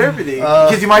serendipity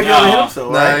because you might be able to hit him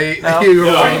still, No, right? no, you were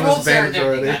No. rolling I rolled his advantage serendipity,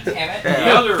 already. goddammit.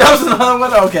 The other, That was another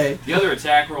one. Okay. the other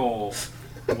attack roll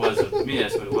was a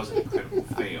miss, but it wasn't a critical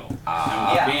fail. Now,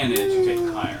 with Yeah. advantage, you take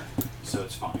the higher, so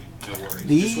it's fine. No worries.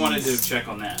 These- Just wanted to check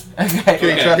on that. Okay.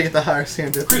 Okay, Okay. try to get the higher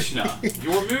standard. Krishna,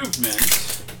 your movement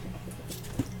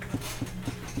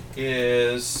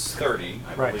is 30,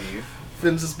 I Right. believe.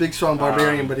 Finn's this big, strong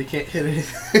barbarian, but he can't hit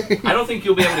anything. I don't think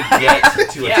you'll be able to get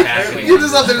to Yeah, attack clearly. anyone. You're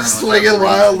just out there just swinging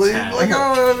wildly. Attack. Like,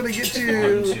 oh, I'm gonna get 1,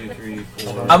 you. 2, 3,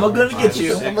 4. I'm gonna get 5,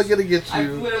 you. 6. I'm gonna get I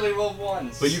you. literally rolled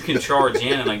 1s. But you can charge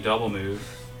in and like double move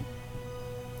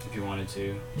if you wanted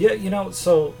to. Yeah, you know,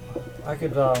 so I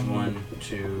could 1,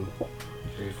 2,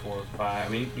 3, 4, 5. I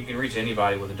mean, you can reach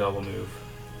anybody with a double move.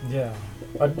 Yeah.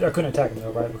 I couldn't attack him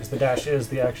though, right? Because the dash is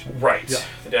the action. Right. Yeah.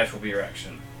 The dash will be your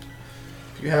action.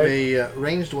 If you have a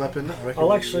ranged weapon, I recommend I'll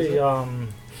you actually use it.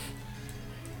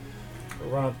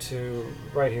 run up to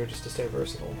right here just to stay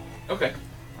versatile. Okay.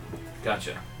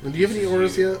 Gotcha. And do you have any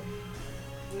orders yet?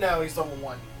 No, he's level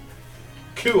 1.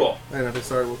 Cool. I don't know if it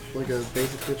started with like a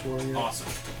basic pitch one yet. Awesome.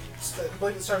 I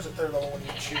believe it starts at 3rd level when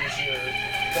you choose your.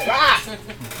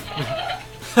 Ah!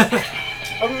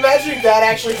 I'm imagining that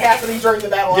actually happening during the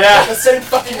battle. Yeah. I have the same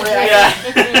fucking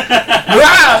reaction.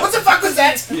 Yeah. What the fuck was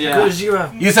that? Yeah.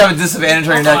 Gojira. You just have a disadvantage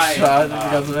on your next Hi. shot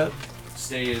because of it.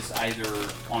 Stays either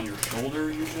on your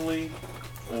shoulder usually,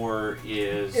 or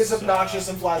is Is obnoxious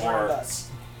and flies or around us.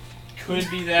 Could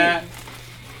be that.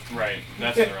 Right.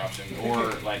 That's another option.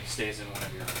 Or like stays in one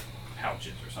of your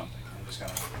pouches or something and just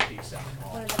kind of peeks out.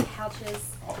 One of the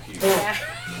pouches. All cute. Yeah.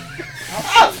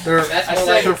 They're That's I more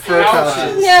said like they're fur pouches.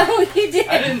 pouches. No, you did.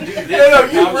 I didn't do this. No,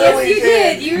 you Pouches. really Yes, you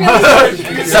did. You really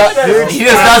did. So, he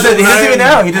just does it. He doesn't even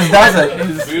know. He just does it.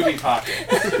 He just- Booby pocket.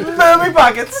 Booby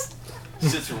pockets.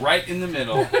 Sits right in the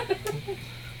middle.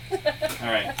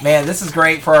 Alright. Man, this is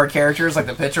great for our characters, like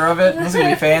the picture of it. This is going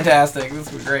to be fantastic. This is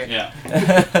going to be great.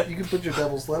 Yeah. You can put your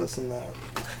devil's lettuce in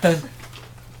that.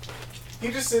 He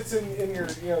just sits in your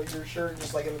your shirt,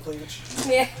 just like in the cleavage.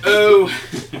 Yeah. Oh.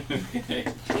 Okay.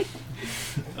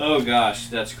 Oh gosh,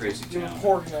 that's crazy Your town.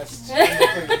 pork nest. in the Did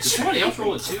cleavage. somebody else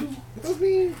roll a 2? That was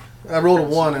me. I rolled a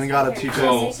 1 and got a 2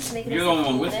 Oh, twice. you're the only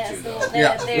one with the 2 though.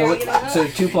 Yeah. So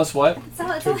 2 plus what? It's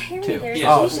all hairy. 2. There's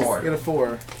Yeah. Oh, just 4. I got a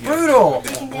 4. Brutal!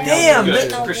 Damn!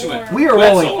 Good. no Christian more. went. We are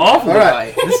That's rolling all. awful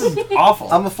Alright. tonight. This is awful.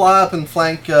 I'm gonna fly up and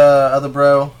flank other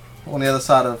bro on the other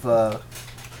side of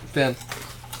Finn.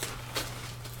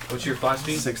 What's your flash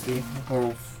speed? 60.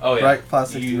 Or, Oh yeah. Right,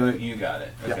 560, You right? you got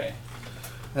it. Yeah. Okay.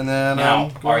 And then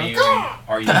Now, are going- you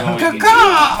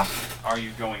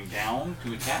going down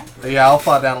to attack? Yeah, I'll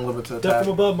fly down a little bit to Death attack.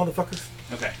 from above, motherfuckers.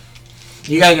 Okay.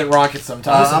 You gotta get rockets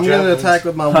sometimes. I'm gonna attack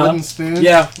with my wooden spoon.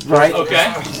 Yeah, right. Okay.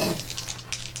 I'm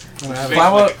gonna have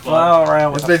Fly it- Fly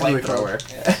around with It's a basically a flamethrower.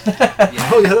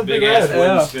 Oh, yeah, that'd be Big ass rad.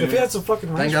 wooden Yeah. spoon. If you had some fucking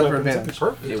range Thank God for weapons, that'd be advantage.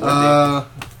 perfect. It would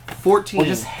be. 14. Or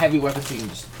just heavy weapons you can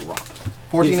just drop.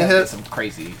 14 You to just have to hit. get some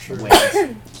crazy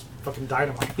wings. Fucking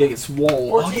dynamite. Yeah, get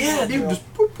swole. Oh 14 yeah, dude, will just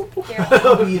Here. that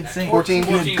would be insane. 14.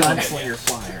 Good 14 gunslinger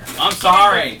flyer. I'm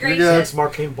sorry. Great You're good. shit.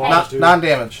 Thanks, Marcane Bombs, dude. 9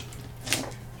 damage.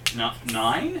 No,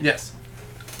 9? Yes.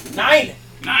 9.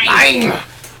 9.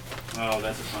 Oh,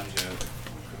 that's a fun joke.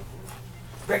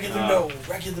 Regular no.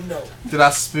 Regular no. Did I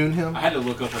spoon him? I had to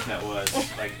look up what that was.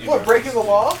 Like, in What, breaking the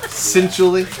law?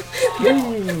 Sensually.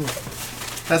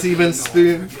 Has he been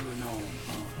spooned?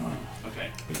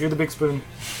 Okay. You're the big spoon.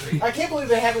 I can't believe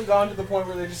they haven't gone to the point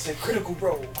where they just say critical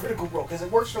bro, because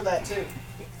it works for that too.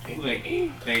 Like,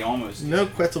 they almost. No,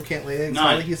 Quetzal can't lay eggs.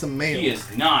 None. Only he's a male. He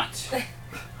is not.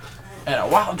 And a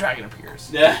wild dragon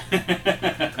appears.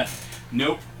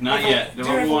 Nope, not yet. Dude,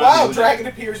 Don't if a want to wild do dragon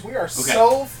appears, we are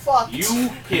so fucked. that. You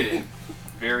hit it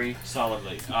very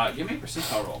solidly. Give me a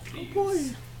percentile roll, please. boy.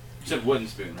 You said wooden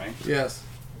spoon, right? Yes.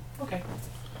 Okay.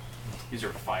 These are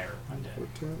fire undead.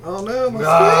 Oh no, my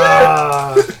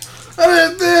Ah, spoon! I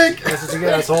didn't think! that's what you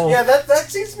get, asshole. Yeah, that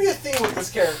seems to be a theme with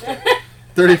this character.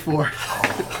 34.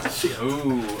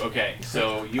 Ooh, okay.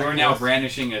 So you are now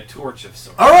brandishing a torch of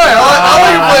sorts. Alright, I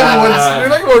like your flaming wooden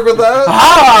spoon. I can work with that.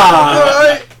 Ah!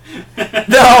 Alright.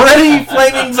 The already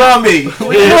flaming zombie.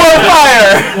 We can on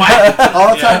fire.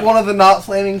 I'll attack one of the not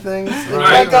flaming things. Oh my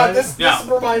Alright. god, this Yeah.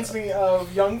 reminds me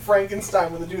of Young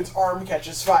Frankenstein when the dude's arm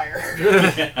catches fire.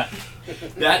 Yeah.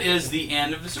 That is the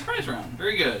end of the surprise round.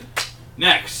 Very good.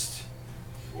 Next.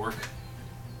 Orc.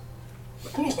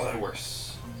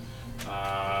 Horse.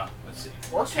 Let's see.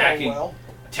 Works really well.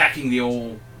 Attacking the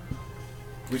old.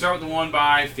 We start with the one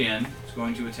by Finn. He's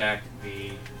going to attack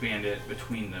the bandit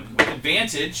between them with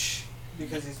advantage.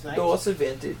 Because he's nice. what's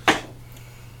advantage?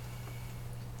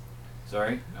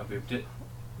 Sorry, I booped it.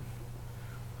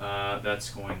 That's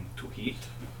going to hit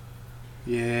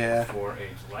Yeah. for a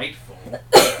delightful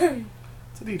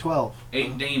It's a D12.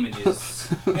 8 damages.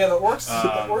 Yeah, the orcs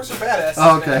are badass.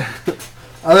 Oh, okay.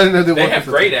 I didn't know They have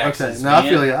great axes, Okay, now I man.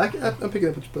 feel you. I'm picking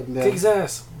up what you're putting down. Kick his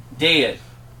ass. Dead.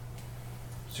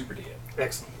 Super dead.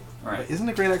 Excellent. Alright. Wait, isn't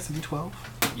a great axe a D12?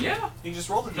 Yeah. You just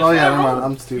rolled it. Oh yeah, I never mind. rolled.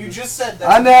 I'm You stupid. just said that.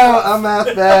 I know. I'm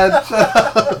math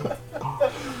bad.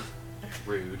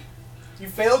 Rude. You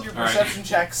failed your All right. perception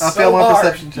checks I so failed my hard.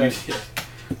 perception check.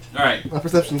 Alright. My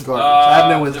perception's garbage. I have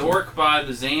no The wisdom. orc by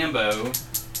the Zambo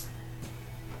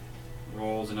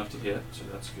rolls enough to hit, so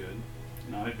that's good.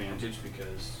 Not advantage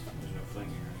because there's no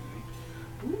flinging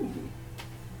or anything.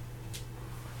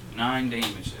 Ooh. 9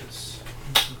 damages.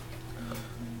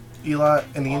 Eli,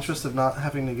 in the interest of not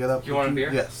having to get up. You want a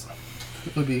beer? Yes.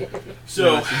 It would be.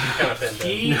 So Kind of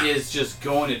thin, he is just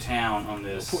going to town on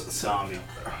this zombie.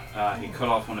 He cut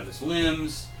off one of his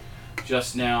limbs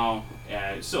just now.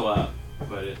 It's still up,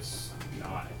 but it's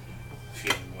not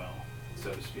feeling well,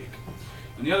 so to speak.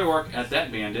 And the other orc at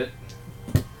that bandit.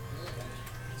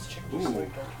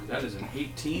 Ooh, that is an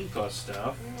 18 plus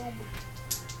stuff.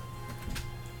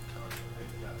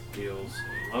 Deals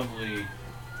a lovely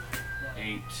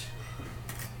 8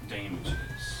 damages.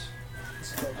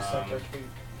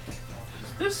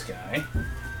 This guy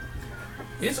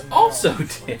is also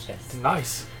dead.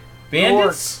 Nice.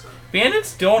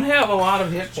 Bandits don't have a lot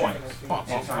of hit points.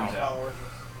 It turns out.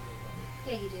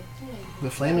 Yeah, you do. The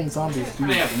flaming zombies do.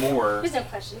 They have more, There's no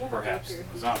question. You don't have to perhaps, go through.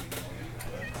 than zombies.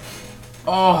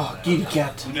 Oh, kitty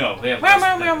cat. No, they have Meow less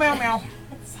meow than meow that. meow meow.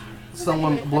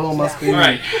 Someone blow my spoon.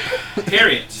 Alright,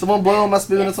 Harriet. Someone blow my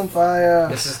spoon. It's on fire.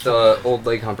 This is the old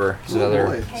leg humper. It's Oh,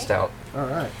 another boy. stout. All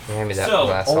right. You hand me that So,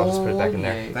 glass, I'll just put it back in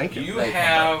there. Thank you. You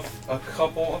have a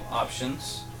couple of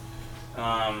options.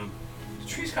 The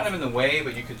tree's kind of in the way,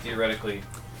 but you could theoretically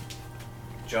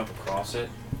jump across it.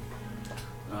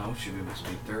 What should we must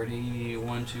be? 30,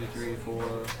 1, 2, 3, 4,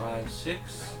 5,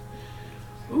 6.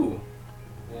 Ooh.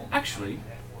 Actually.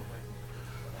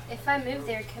 If I move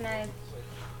there, can I?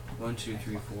 1, 2,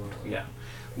 3, 4. Yeah.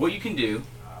 What you can do,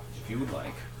 if you would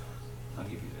like, I'll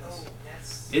give you this.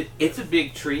 It's a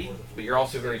big tree, but you're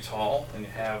also very tall and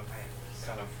you have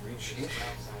kind of reach.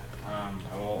 I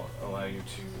will allow you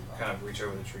to kind of reach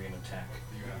over the tree and attack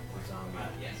the zombie.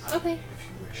 Okay. If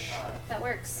you wish. That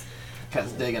works.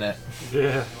 Cat's digging it.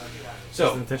 Yeah.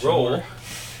 So, roll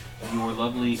your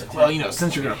lovely attack. Well, you know,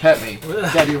 since you're gonna pet me, you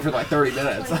gotta do it for like 30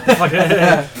 minutes.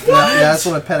 Yeah, I just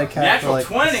want to pet a cat Natural for like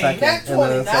 20. a second. Nat And then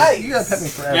 20, it's like, nice. you gotta pet me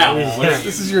forever. Now, Yeah. what are This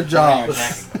you- is your what are you job.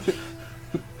 attacking?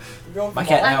 My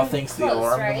cat now I'm thinks the close,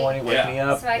 alarm in right? the morning wake Yeah. me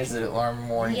up So I is can- the alarm in the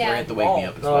morning Yeah. for it to wake me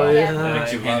up as Oh, well. yeah. Like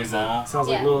two-handed loves ball. Sounds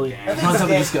like Yeah. Lily. I think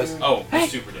Somebody it's just goes, dead. Oh,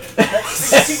 it's super dead. That's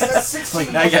 16. That's 16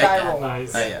 Like, I plus got die it. roll.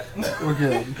 Nice. Not yet. We're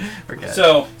good. We're good.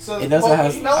 So, So, It also well,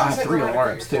 has Melvin's I have had 3 the right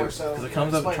alarms too, before, so because it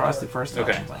comes up and explain tries to to her. first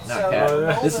Okay. time. Like, So, not cat.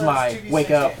 Melvin's This is my 2d6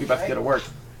 wake up. game, We about to go to right? work.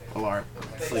 Alarm.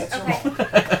 Sleep.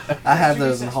 Okay. I have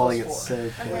those and Holly gets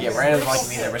sick. Okay. Yeah, Miranda doesn't like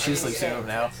them either, but she sleeps through them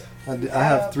now. I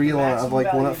have 3 alarms. I have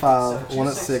like one at 5, one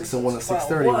at 6, and one at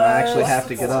 6:30. When I actually have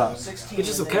to get up. Get you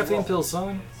some caffeine pills,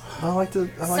 son. I like to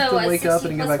So, wake up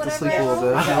and get back to sleep a little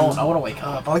bit. I want to wake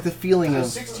up. I like the feeling of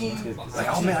 16. like,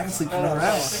 oh man, I can sleep for another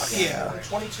hour. Fuck yeah.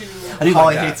 22. I do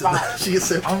Holly like hates that. it. She gets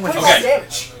so. I'm like Okay.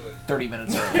 Damage. 30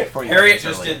 minutes early. 40 Harriet minutes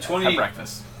just early. did 20 Have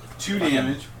breakfast. 2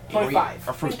 damage, 25.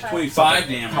 Or fruit. 25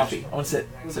 damage. Coffee. I want to sit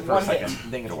for a One second.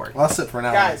 hit. Then go to work. I'll sit for an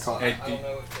hour. Guys. Hey,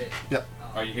 Yep.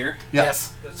 are you here?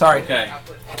 Yes. Sorry. Okay.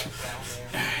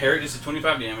 Harriet just did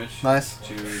 25 damage Nice.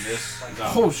 to this zombie.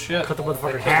 Oh shit. Cut the motherfucker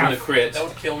in With a half. crit. That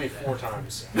would kill me 4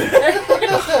 times.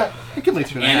 It can be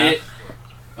 2.5. And it,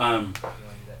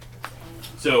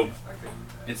 so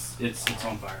it's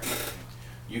on fire.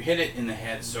 You hit it in the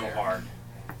head so hard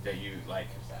that you like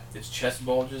its chest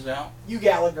bulges out. You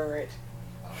Gallagher it.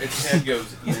 Its head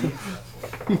goes in.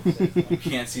 You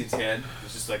can't see its head.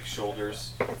 It's just like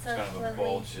shoulders. It's It's kind of a lovely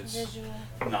bulge. It's visual.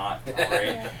 not great.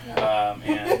 Yeah, yeah.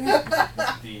 And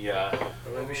the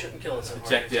Maybe we shouldn't kill it so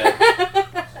tech hard.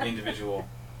 debt individual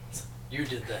You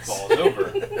did this. falls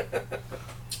over.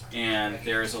 And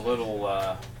there's a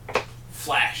little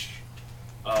flash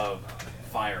of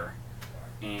fire.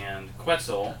 And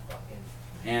Quetzal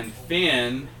and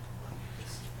Finn.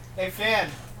 Hey, Finn.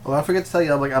 Well, I forget to tell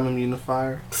you, I'm immune to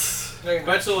fire. There you go.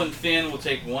 Quetzal and Finn will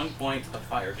take 1 point of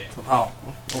fire damage. Oh.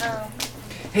 Oh.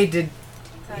 Hey, did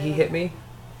he hit me?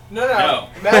 No. No.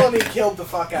 Melanie killed the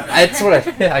fuck out of him. That's what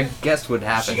I guessed would She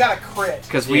happen. got a crit.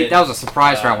 Because Did, that was a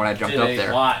surprise round when I jumped did up a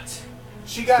there. lot.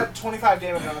 She got 25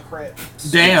 damage on the crit.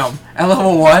 Damn. At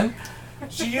level 1?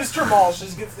 She used her maul. It's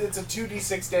a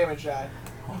 2d6 damage die.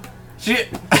 She.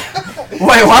 Wait,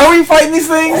 why are we fighting these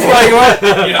things? Like what?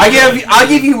 Yeah. I'll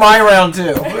give you my round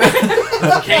too.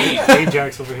 Kane,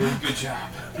 Ajax over here. good job.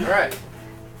 Alright.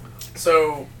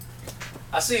 So,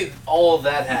 I see all of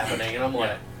that happening, and I'm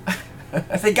like,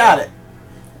 I think got it.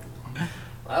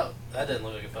 well, that didn't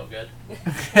look like it felt good.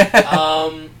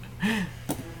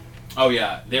 Oh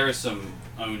yeah, there is some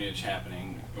ownage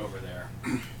happening over there.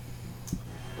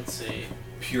 Let's see.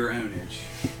 Pure ownage.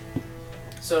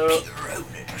 So,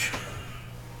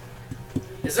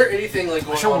 is there anything like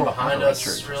going Sure, on behind I'll us?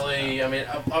 research Really? I mean,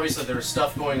 obviously there's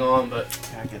stuff going on, but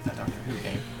I get that Doctor Who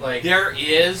game. like There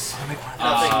is nothing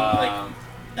like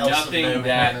else of nothing note.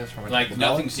 that from like the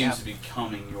nothing develop- seems yeah. to be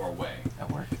coming your way.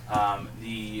 At work.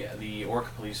 The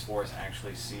Orc police force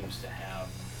actually seems to have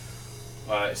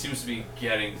it seems to be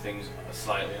getting things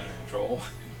slightly under control.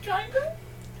 Kinda.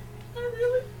 Not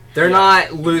really. They're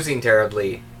not losing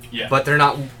terribly, Yeah. but they're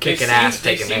not kicking ass,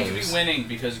 They taking seem to names. be winning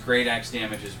because great axe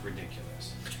damage is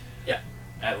ridiculous. Yeah.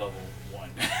 At level 1.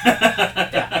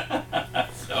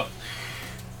 So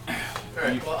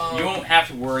Alright, well, you won't have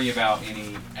to worry about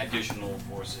any additional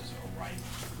forces arriving.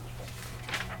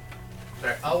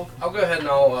 alright, I'll go ahead and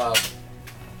I'll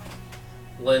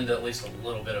lend at least a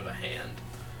little bit of a hand.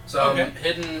 So Okay. I'm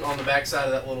hidden on the backside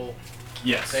of that little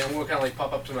Yes. thing. I'm gonna kind of like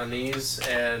pop up to my knees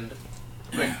and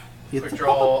quick Hit the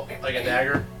draw like a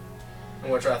dagger. I'm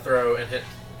gonna try to throw and hit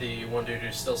the one dude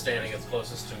who's still standing that's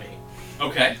closest to me.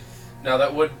 Okay. Now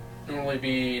that would normally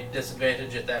be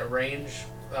disadvantage at that range.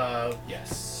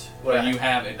 Yes. What But I- you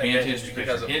have advantage advantage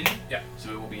because you're of- hidden. yeah.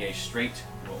 So it will be a straight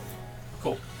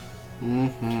roll,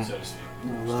 Mm-hmm. so to speak.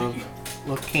 Love, Speaking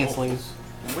love canceling,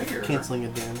 of where? canceling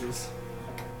advantages.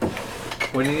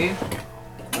 What do you need?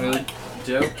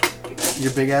 Dope.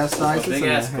 Your big ass dice. Big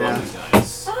ass yeah. glowing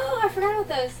dice. Oh, I forgot about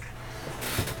those.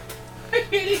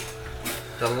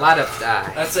 The lot of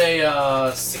die. That's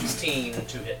a 16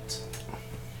 to hit.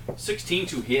 16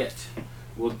 to hit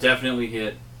will definitely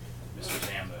hit Mr.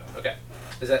 Zambo. Okay.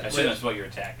 Is that? I assume that's what you're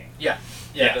attacking. Yeah.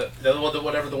 Yeah.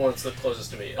 Whatever the one that's the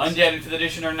closest to me is. Undead in 5th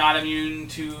edition are not immune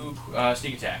to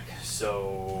sneak attack,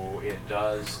 so it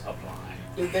does apply.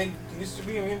 Did they used to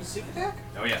be immune to sneak attack?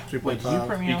 Oh yeah. Wait, did you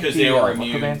print me out Because the, they were local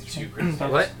immune bands? to critical.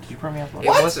 What? Did you print me out the It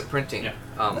local wasn't printing.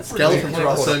 Yeah. Skeletons are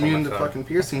also Hold up on immune my to phone. fucking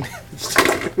piercing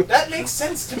damage. That makes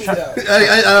sense to me though.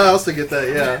 I also get that,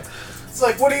 yeah. It's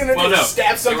like, what are you gonna Well, do? no.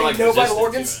 Stab They something were, with no vital resistant to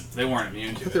organs? it. They weren't immune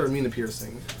I to thought they were it. immune to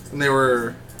piercing. And they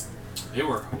were They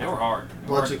were hard. They were hard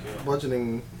to kill.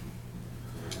 bludgeoning.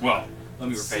 Well, let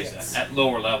me rephrase that. At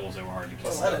lower levels, they were hard to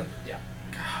kill. 11. Yeah.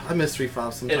 I miss 3-5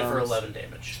 sometimes. Hit it for 11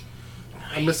 damage.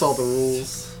 I miss all the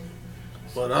rules.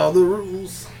 What are the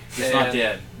rules? It's not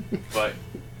dead, but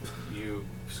you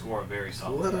score a very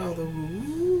solid. What are the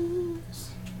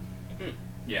rules?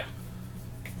 Yeah.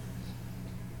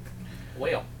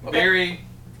 Whale. Okay. Very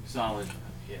solid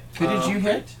hit. Who did you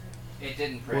hit? It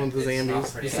didn't print. One of the It's not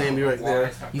Zambies. printing. The Zambi right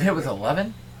there. You hit with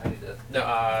 11? I need to. No,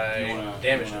 I You wanna-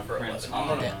 damaged you him for wanna 11. print I'm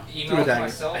gonna on, email it to damage.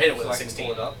 myself I hit it with so a I can 16.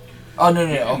 pull it up. Oh, no,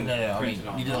 no, You no. Oh, can no, no. I print mean, it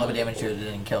on you did 11 damage to it, it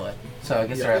didn't kill it. So I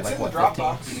guess Yeah. they're at It's like, in the what, 15?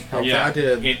 Dropbox. Oh, yeah, I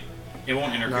did. It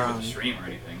won't interfere Nah. with the stream or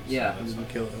anything. So Yeah. I that's didn't fine.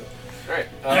 kill it. Alright.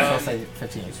 So I'll say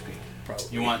 15 HP. Probably.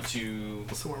 You want to?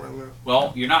 Somewhere around there.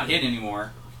 Well, you're not hit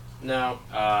anymore, No.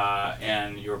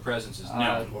 and your presence is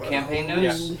known. Campaign notes?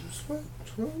 Yes.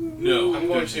 No. I'm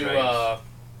going Dungeons and to Dragons.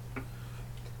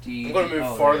 I'm going to move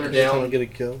Oh, farther Every time I down get a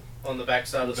kill, on the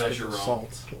backside of the That's your roll.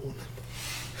 salt.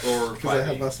 Or Because I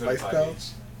have my 5e, spice 5e. pouch.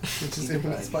 Which is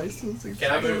infinite spices.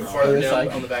 Can I move Right. farther It's down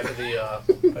like- on the back of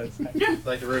the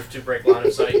like the roof to break line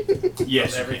of sight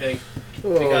Yes. of everything?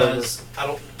 Oh, Because I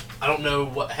don't know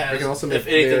what I has can also if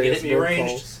make anything can various hit me bird ranged.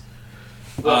 calls.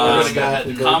 Well, we're gonna go ahead.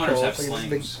 The Bird commoners calls. have Like this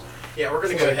big- slings. Yeah, we're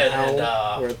gonna it's go like ahead an and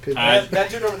owl or a pigeon. That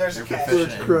dude over there's a You're cat.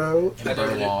 proficient. Or a crow. In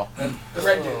bird law. The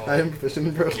red dude. I am proficient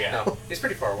in bird. Yeah. no, he's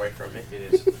pretty far away from me.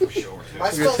 It is for sure. My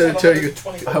I'm spell's gonna not tell over you-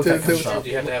 20. I hope that comes Do up. Do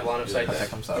you have to have line of sight? That There?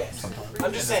 comes up Yes. sometime.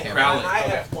 I'm just saying, Crowley. I Okay.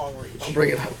 have long reach. I'll bring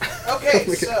it up. Okay,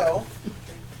 so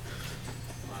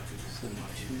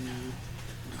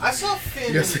I saw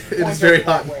Finn. Yes, it point is very out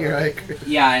hot that in here. way. I agree.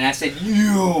 Yeah, and I said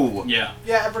you. Yeah.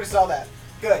 Yeah, everybody saw that.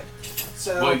 Good.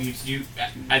 So Well, you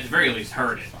at the very least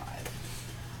heard it.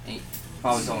 If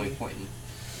I was only pointing.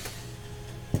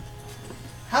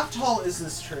 how tall is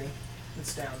this tree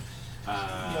that's down?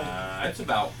 It's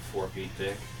about 4 feet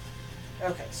thick.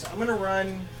 Okay, so I'm gonna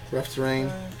run Rough 5, terrain.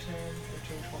 10,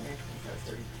 15, 20, 25,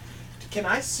 30. Can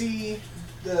I see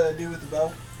the dude with the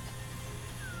bow?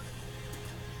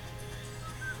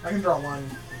 I can draw one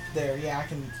there. Yeah, I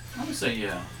can. I would say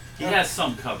yeah. He has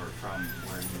some cover from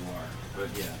where you are,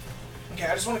 but yeah, Okay,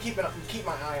 I just want to keep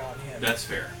my eye on him. that's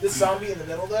fair. This zombie in the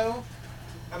middle, though,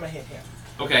 I'm gonna hit him.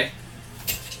 Okay.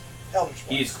 Eldritch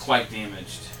He is Blast. quite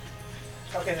damaged.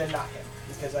 Okay, then not him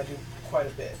because I do quite a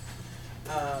bit.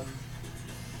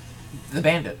 The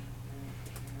bandit.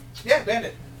 Yeah,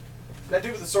 bandit. That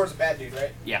dude with the sword's a bad dude,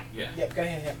 right? Yeah. Yep, gonna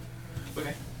hit him.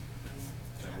 Okay.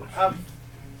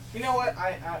 You know what?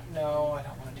 No, I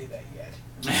don't want to do that yet.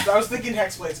 I was thinking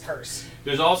Hexblade's Curse.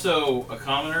 There's also a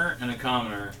commoner and a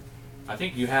commoner. I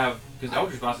think you have because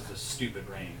Eldritch Blast is a stupid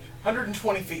range.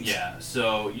 120 feet. Yeah,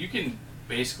 so you can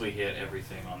basically hit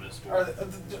everything on this Are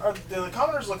board. the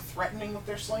commoners look threatening with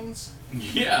their slings?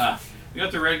 Yeah, you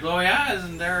got the red glowy eyes,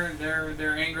 and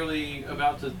they're angrily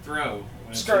about to throw.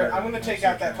 when it's Screw it. your- I'm gonna when take it's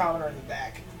your out that turn. commoner in the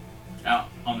back. Out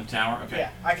on the tower. Okay. Yeah,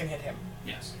 I can hit him.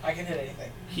 Yes. I can hit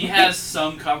anything. He has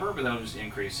some cover, but that'll just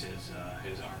increase his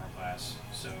armor class.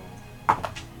 So,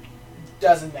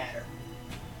 Doesn't matter.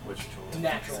 which tool?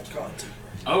 Natural 20.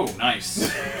 Oh, nice,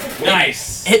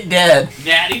 nice. Hit dead.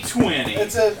 Natty 20.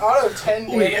 It's an auto 10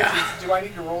 Oh, damage. yeah. Do I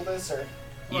need to roll this or?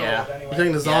 I'm gonna Yeah. roll it You anyway.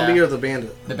 hitting the zombie Yeah. or the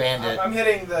bandit? The bandit. I'm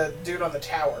hitting the dude on the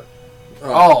tower.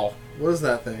 Oh. What is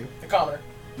that thing? The commoner.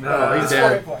 Oh, he's It's 4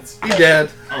 hit dead. points. He's dead.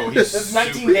 Oh, he's That's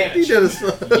 19 super damage. He did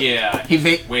his Yeah. He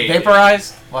Wait.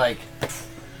 vaporized? Like,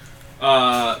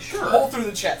 Sure. Hole through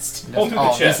the chest. Hole through the oh,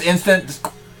 chest. just instant. Just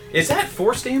Is that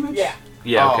force damage? Yeah.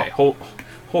 Yeah. Oh. Okay.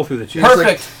 Hole through the chest. It's like-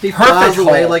 perfect. He perfect flies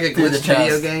away hole like a through the glitched video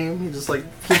chest. game. He just like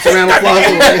flips around and flies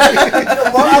away.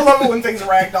 I love it when things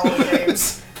ragdoll in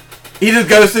games. He just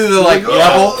goes through the like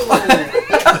level.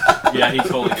 Yeah, he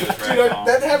totally goes Dude, right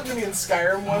that happened to me in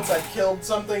Skyrim once. I killed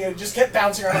something and it just kept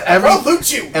bouncing around. Every- I'll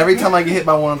loot you! Every time I get hit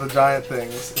by one of the giant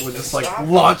things, it would just like Stop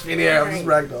launch me in the air and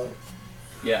firing. just ragdoll.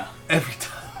 Yeah. Every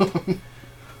time.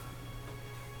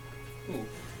 Ooh.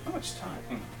 How much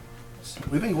time?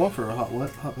 We've been going for a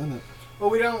hot minute. Well,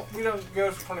 we don't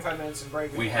go for 25 minutes and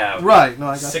break. We have Right. No,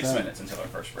 I got 6 that. minutes until our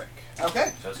first break.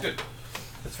 Okay. So that's good.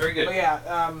 That's very good. But yeah,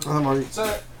 I'm already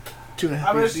so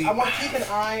 2.5 years deep. I want to keep an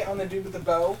eye on the dude with the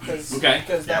bow because Okay.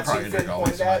 that's who Finn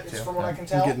pointed at. It's from what I can I'm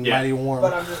tell. getting Yeah. mighty warm.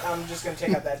 But I'm just gonna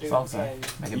take out that dude. Something. And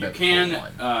Make it You better can before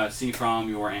one. see from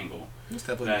your angle Just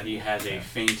definitely- that he has a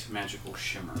faint magical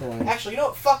shimmer. actually, you know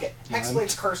what? Fuck it. Yeah,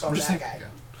 Hexblade's curse on I'm just that thinking- guy.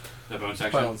 The bonus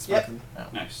Probably action. on spectrum.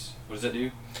 Nice. What does that do?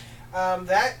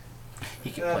 That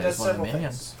He can play does as one of the several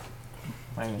minions.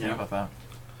 I didn't even think about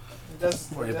it does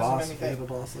Or a does boss. many We have a things.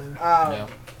 boss later.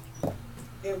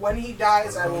 that. When he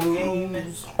dies, I will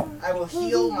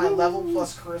heal my level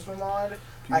plus charisma mod.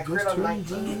 I crit on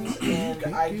 19,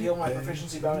 and I deal my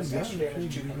proficiency bonus extra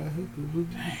damage to him.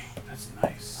 Dang, that's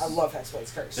nice. I love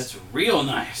Hexblade's curse. That's real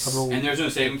nice. And there's no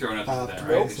saving throw, nothing for that, right?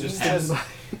 Nope, It's he's just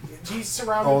just he's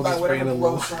surrounded Oh, by just whatever bringing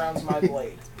glow him surrounds my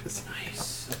blade.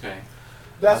 nice. Okay.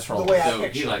 That's the way I So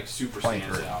picture he it. like super stands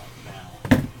 23. out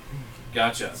now.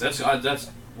 Gotcha. That's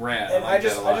rad. And I like I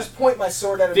that a lot. just point my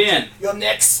sword at him. Finn. You're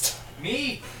next.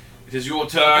 Me? It is your Are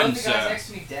turn, the guys sir. next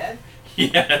to me dead?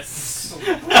 Yes.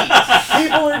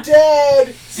 People are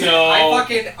dead. So I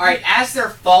fucking alright. As they're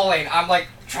falling, I'm like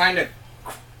trying to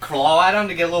claw at them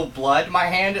to get a little blood in my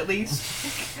hand at least.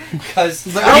 Because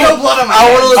there's no blood on my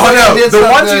hand. Oh no, the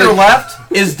one to your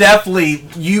left is definitely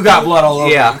you got blood all over.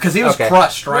 Yeah, because he was okay.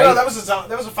 crushed, right? No, that was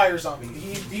a fire zombie.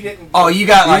 He didn't. Oh, you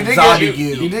got like did zombie get- you.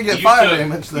 You did get you fire took,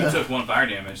 damage You though. took 1 fire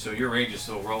damage, so your rage is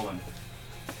still rolling.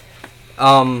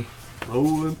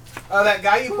 Rolling. That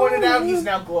guy you pointed out, he's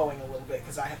now glowing a little bit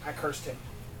because I cursed him.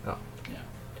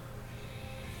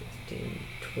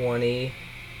 20,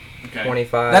 Okay.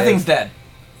 25, That thing's dead.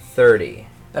 30.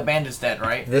 That bandit's dead,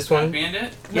 right? This One one?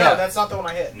 bandit? No, Yeah. that's not the one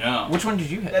I hit. No. Which one did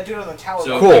you hit? That dude on the tower.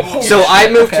 So- Cool. So I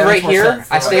moved Okay, to right that's more here. sense.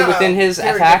 I stayed Yeah, within his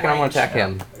very attack, good and I'm gonna range. attack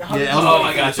him. Yeah, Oh, I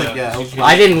it's gotcha. like, yeah, it was-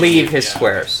 I didn't leave his Yeah,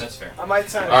 squares. That's fair. I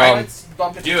might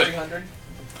bump it Do to it. 300.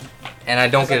 And I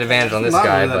don't get advantage on this not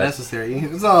guy, really that but necessary.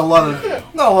 It's not a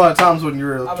lot of times when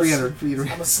you're I'm a 300 feet.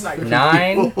 I'm a sniper.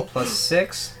 9 plus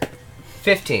 6,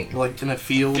 15. Like in a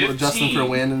field, adjusting for 15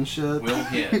 wind and shit. Will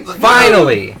hit.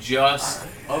 Finally! Just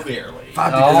barely.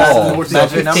 Oh,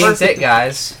 magic number? 15's it,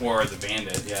 guys. For the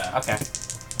bandit, yeah. Okay.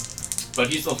 But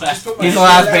he's the last. He's the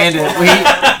last bandit. We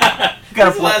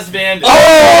He's the last bandit.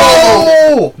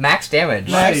 Oh! Max damage.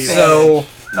 Nice. So,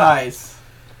 nice.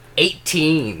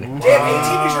 18. Damn,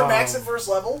 18 is your max at first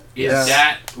level? Is Yeah.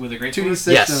 that with a great sword?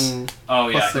 2d6 Yes. and Oh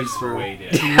yeah, plus 6 he's for way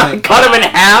dead. Cut him in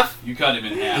half. You cut him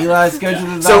in half. Eli's go to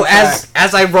the So backpack.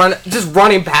 as I run, just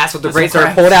running past with the That's great sword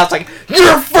okay. pulled out, it's like,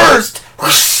 you're first!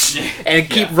 And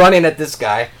keep running at this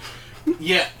guy.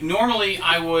 Yeah, normally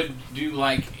I would do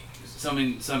like some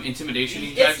intimidation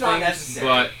type It's not things, necessary.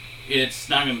 but it's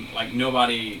not gonna, like,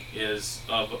 nobody is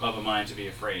of a mind to be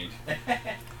afraid.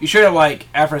 You should have like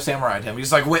Afro Samurai'd him. You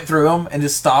just like went through him and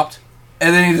just stopped,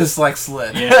 and then he just like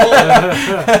slid.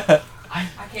 Yeah. I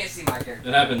can't see my character.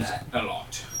 That happens a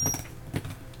lot.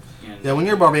 And yeah, when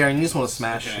you're a barbarian, you just want to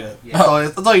smash Okay. shit. Yeah.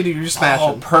 That's all you do. You're just smashing.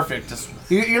 Oh, perfect. Just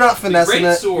You're not finessing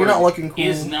Great it. sword You're not looking cool.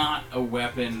 is not a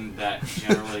weapon that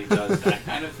generally does that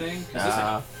kind of thing. It's just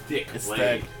a thick it's blade.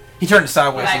 thick. He turned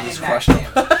sideways and just crushed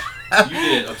him. You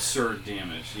did absurd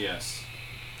damage, yes.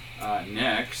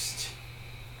 Next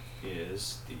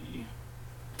is the...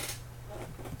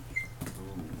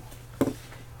 Ooh.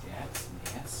 That's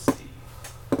nasty.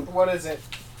 What is it?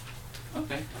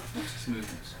 Okay. Let's smooth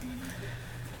this.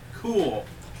 Cool.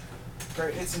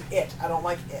 Great. It's an it. I don't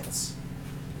like its.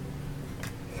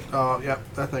 Oh, yeah,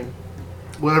 that thing.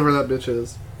 Whatever that bitch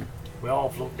is. We all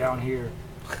float down here.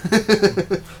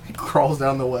 He crawls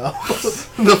down the well.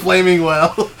 The flaming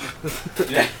well.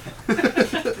 Yeah.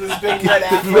 This big red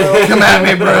afro. Come at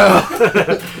me,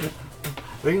 bro.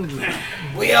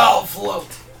 We all float.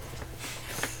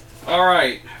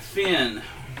 Alright, Finn.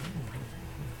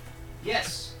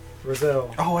 Yes.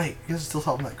 Brazil. Oh, wait. You guys are still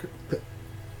talking about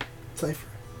Cypher.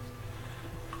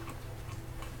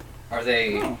 Are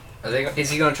they? Is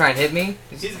he gonna try and hit me?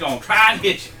 He's gonna try and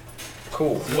hit you.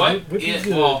 Cool. What? What is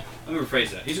it? Well, let me rephrase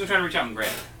that. He's gonna try to reach out and grab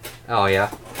it. Oh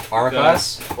yeah. Armor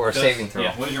class or a Does- saving throw?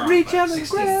 Yeah, what is your armor Reach class? out and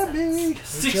 16. grab me. Reach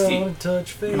 16. out,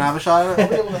 touch face. Can I have a shot at I'll it?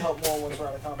 be able to help more once we're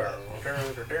out of combat.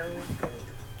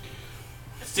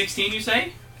 16, you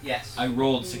say? Yes. I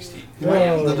rolled 16.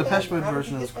 Whoa. The Depeche Mode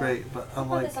version is great, but I I put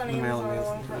like this the on Amazon Marilyn a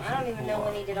long Manson time. version. I don't even know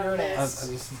when he did all I this.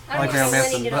 just I like don't know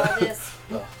Marilyn when he Manson, did all but this.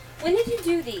 When did you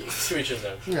do these? To each his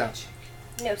own. yeah,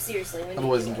 No, seriously. When I've did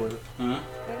always you do enjoyed it. Huh?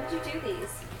 When did you do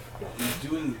these?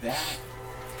 Doing that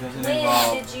doesn't When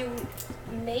involve... did you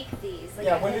make these? Like,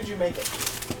 Yeah, I when had- did you make it?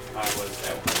 I was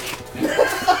at work.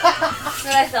 That's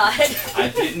what I thought. I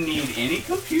didn't need any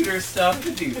computer stuff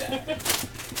to do that.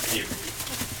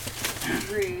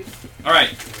 Rude. All right,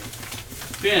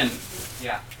 Finn.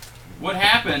 Yeah. What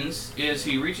happens is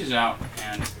he reaches out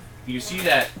and you see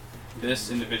that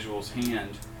this individual's hand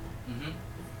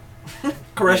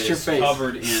Caress your is face.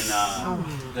 covered in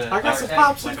The I got some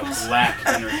architect- like a popsicles. black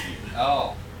energy.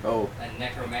 Oh, Oh. a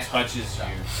necromancer. Touches you.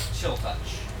 Chill touch.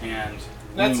 And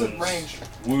That's wounds, in range.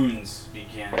 wounds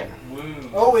begin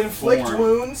Wound. Oh, inflict Form.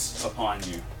 wounds. upon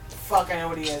you. Fuck, I know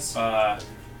what he is.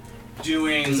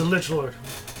 Doing He's a Lich Lord.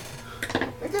 I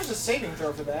think there's a saving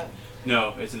throw for that.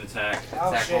 no, it's an attack. Oh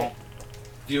attack shit. roll.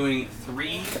 Doing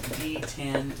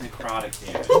 3d10 necrotic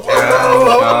damage.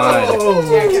 Oh,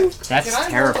 God. Yeah, can That's I roll to know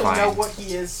terrifying. what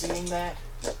he is seeing that?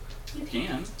 You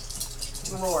can.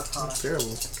 Roll Arcana. Terrible.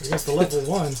 Against the level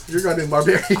 1. You're goddamn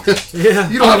barbarian. Yeah.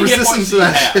 You don't How have many hit resistance points to do you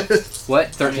that have? shit.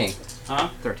 What? 13. Huh?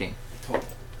 13. Total.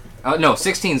 Oh, no,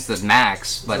 16's the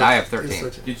max, but I have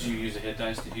 13. Did you use a hit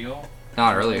dice to heal?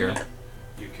 Not earlier.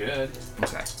 You could.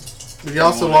 Okay. But he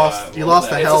also You wanna, lost. He roll lost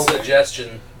that? the It's health.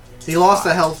 Suggestion. He lost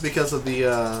the health because of the.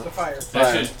 The fire.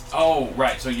 That Right. should. Oh,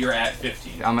 right. So you're at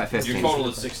 15. I'm at 15. Your total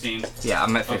is 16. Yeah,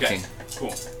 I'm at 15. Okay.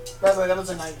 Cool. By the way, that was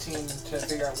a 19 to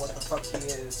figure out what the fuck he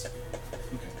is.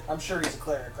 I'm sure he's a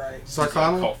cleric, right? He's a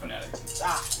Arcana? cult fanatic.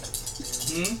 Ah.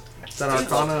 Hmm? Is that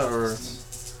Arcana or?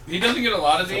 He doesn't get a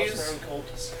lot of these.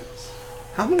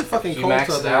 How many fucking You cults maxed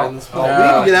are it there out? in this Oh, place? no, We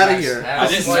need to get out of maxed here. it out. I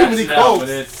This didn't is too max many it out, cults. but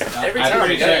it's. Every I'm time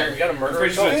pretty you gotta, sure. you gotta I'm murder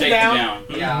pretty a sure cult. it takes you down. down.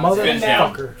 Yeah. Spins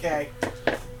down. Motherfucker. Okay.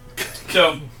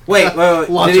 So Wait.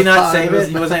 Lots Did he of not time, save it?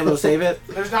 isn't He it? wasn't able to save it?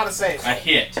 There's not a save. a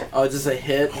hit. Oh, it's just a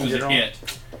hit It in was a general?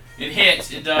 hit. It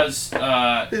hits. It does.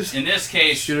 Just In this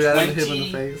case, Shoot it at him, hit him in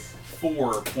the face.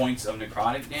 24 points of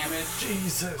necrotic damage.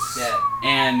 Jesus. Dead.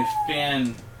 And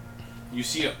Finn, you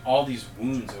see all these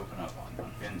wounds open up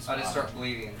on Finn's I just body, start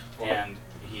bleeding. and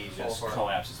he just Full heart.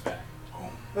 collapses back.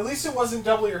 At least it wasn't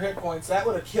double your hit points. That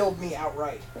would have killed me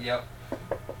outright. Yep.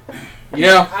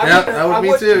 Yeah. Yeah, that would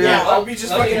be too, yeah. I would be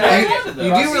just Okay. fucking Yeah.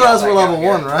 mad. You do realize we're level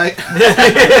 1, right?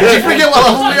 Did you forget what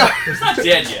level we are? He's not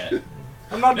dead yet.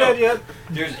 I'm not No. dead yet.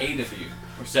 There's 8 of you,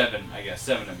 or 7, I guess,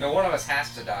 7 of you. No, one of us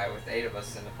has to die with 8 of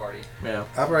us in the party. Yeah.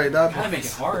 I've already died. Gotta make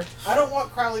it hard. I don't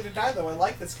want Crowley to die though. I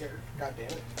like this character. God damn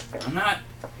it. I'm not.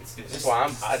 It's That's just why I'm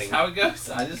it's hiding. how it goes.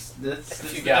 I just. This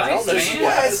You guys dice, don't This is know.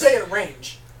 why I man. stay at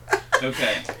range.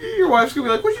 Okay. Your wife's gonna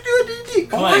be like, "What you doing, D&D?"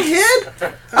 Oh, I Clank. hid.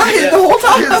 I hid the whole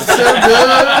time. It's so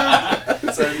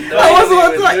good. So That wasn't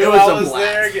what I thought. It was a was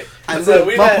blast. there. I So said,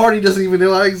 we've my had party doesn't even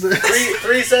know I exist.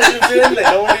 three sessions in, they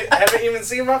haven't even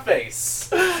seen my face.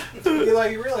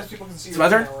 You realize people can see It's you my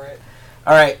turn? now, right?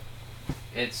 All right.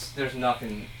 There's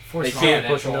nothing. Force They the can't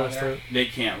pushing on those there. through. They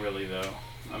can't really though.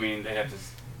 I mean, they have to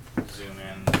zoom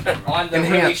in. On the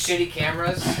really Enhance. shitty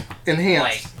cameras, Enhance.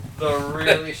 like the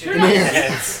really shitty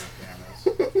Enhance.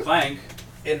 Clank.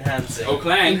 Enhancing. Oh,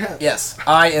 Clank. Yes.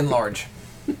 I enlarge.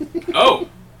 Oh,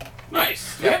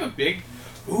 nice. Do you have a big?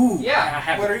 Ooh. Yeah. I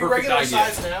have What, a are you perfect regular idea.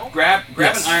 size now? Grab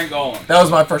Yes. an iron golem. That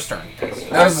was my first turn. That was a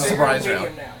So you're surprise medium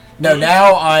round. now. No,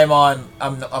 now I'm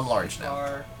large now.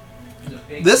 Are the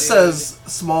big This dude. says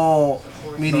small,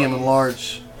 medium, and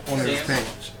large on his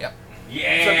page. Yeah.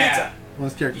 On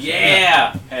his character.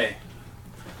 Yeah. Hey.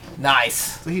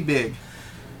 Nice. So he big.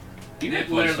 You It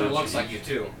literally looks like you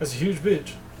too. That's a huge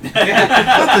bitch.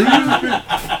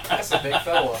 That's a big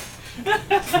fella.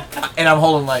 And I'm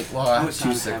holding like I have it's 2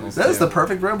 not signals. That is the too.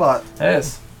 perfect robot. It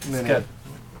is. Mini. good.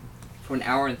 For an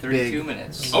hour and 32 Big.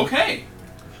 minutes. Okay.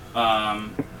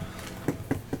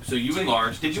 So you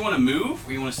enlarge. Did you want to move,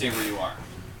 or you want to stay where you are?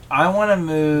 I want to You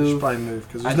should move. probably move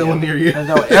because I there's no do. one near you. There's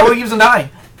no. Everyone keeps on dying.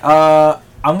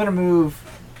 I'm gonna move.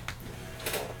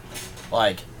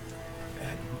 Like,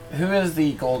 who is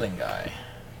the golden guy?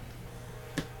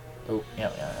 Oh, yeah,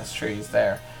 that's true. He's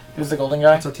there. Who's the golden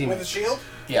guy? It's a team. With a shield?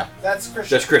 Yeah. That's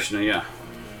Christian. That's Krishna. Yeah.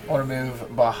 I want to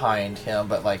move behind him,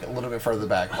 but like a little bit further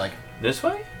back. Like, This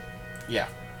way. yeah.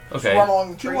 Okay. Run along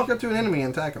the You tree. walk up to an enemy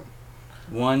and attack him.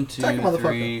 1, 2, Attack a motherfucker.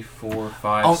 3, 4,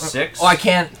 5, 6. Oh, I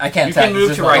can't. I can't. You attack. can move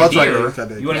There's to no- right that's right, here. that's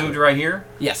right, You want to yeah. move to right here?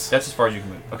 Yes. That's as far as you can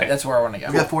move. Okay. That's where I want to We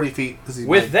go. got 40 feet. 'cause he's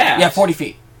With big. that. Yeah, 40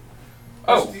 feet.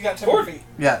 Oh, You got 10 forward. feet.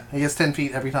 Yeah, he gets 10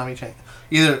 feet every time he changes.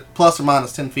 Either plus or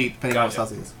minus 10 feet, depending on Gotcha. how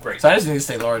size he is. Great. So I just need to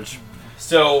stay large.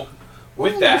 So,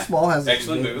 with Well, that, small has its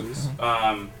excellent abilities.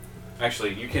 move.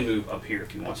 Actually, you can move up here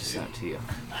if you want Just to. sent it to you.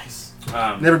 Nice.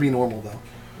 Never be normal, though.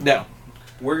 No.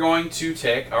 We're going to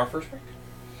take our first break.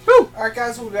 Alright,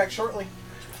 guys, we'll be back shortly.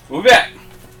 We'll be back.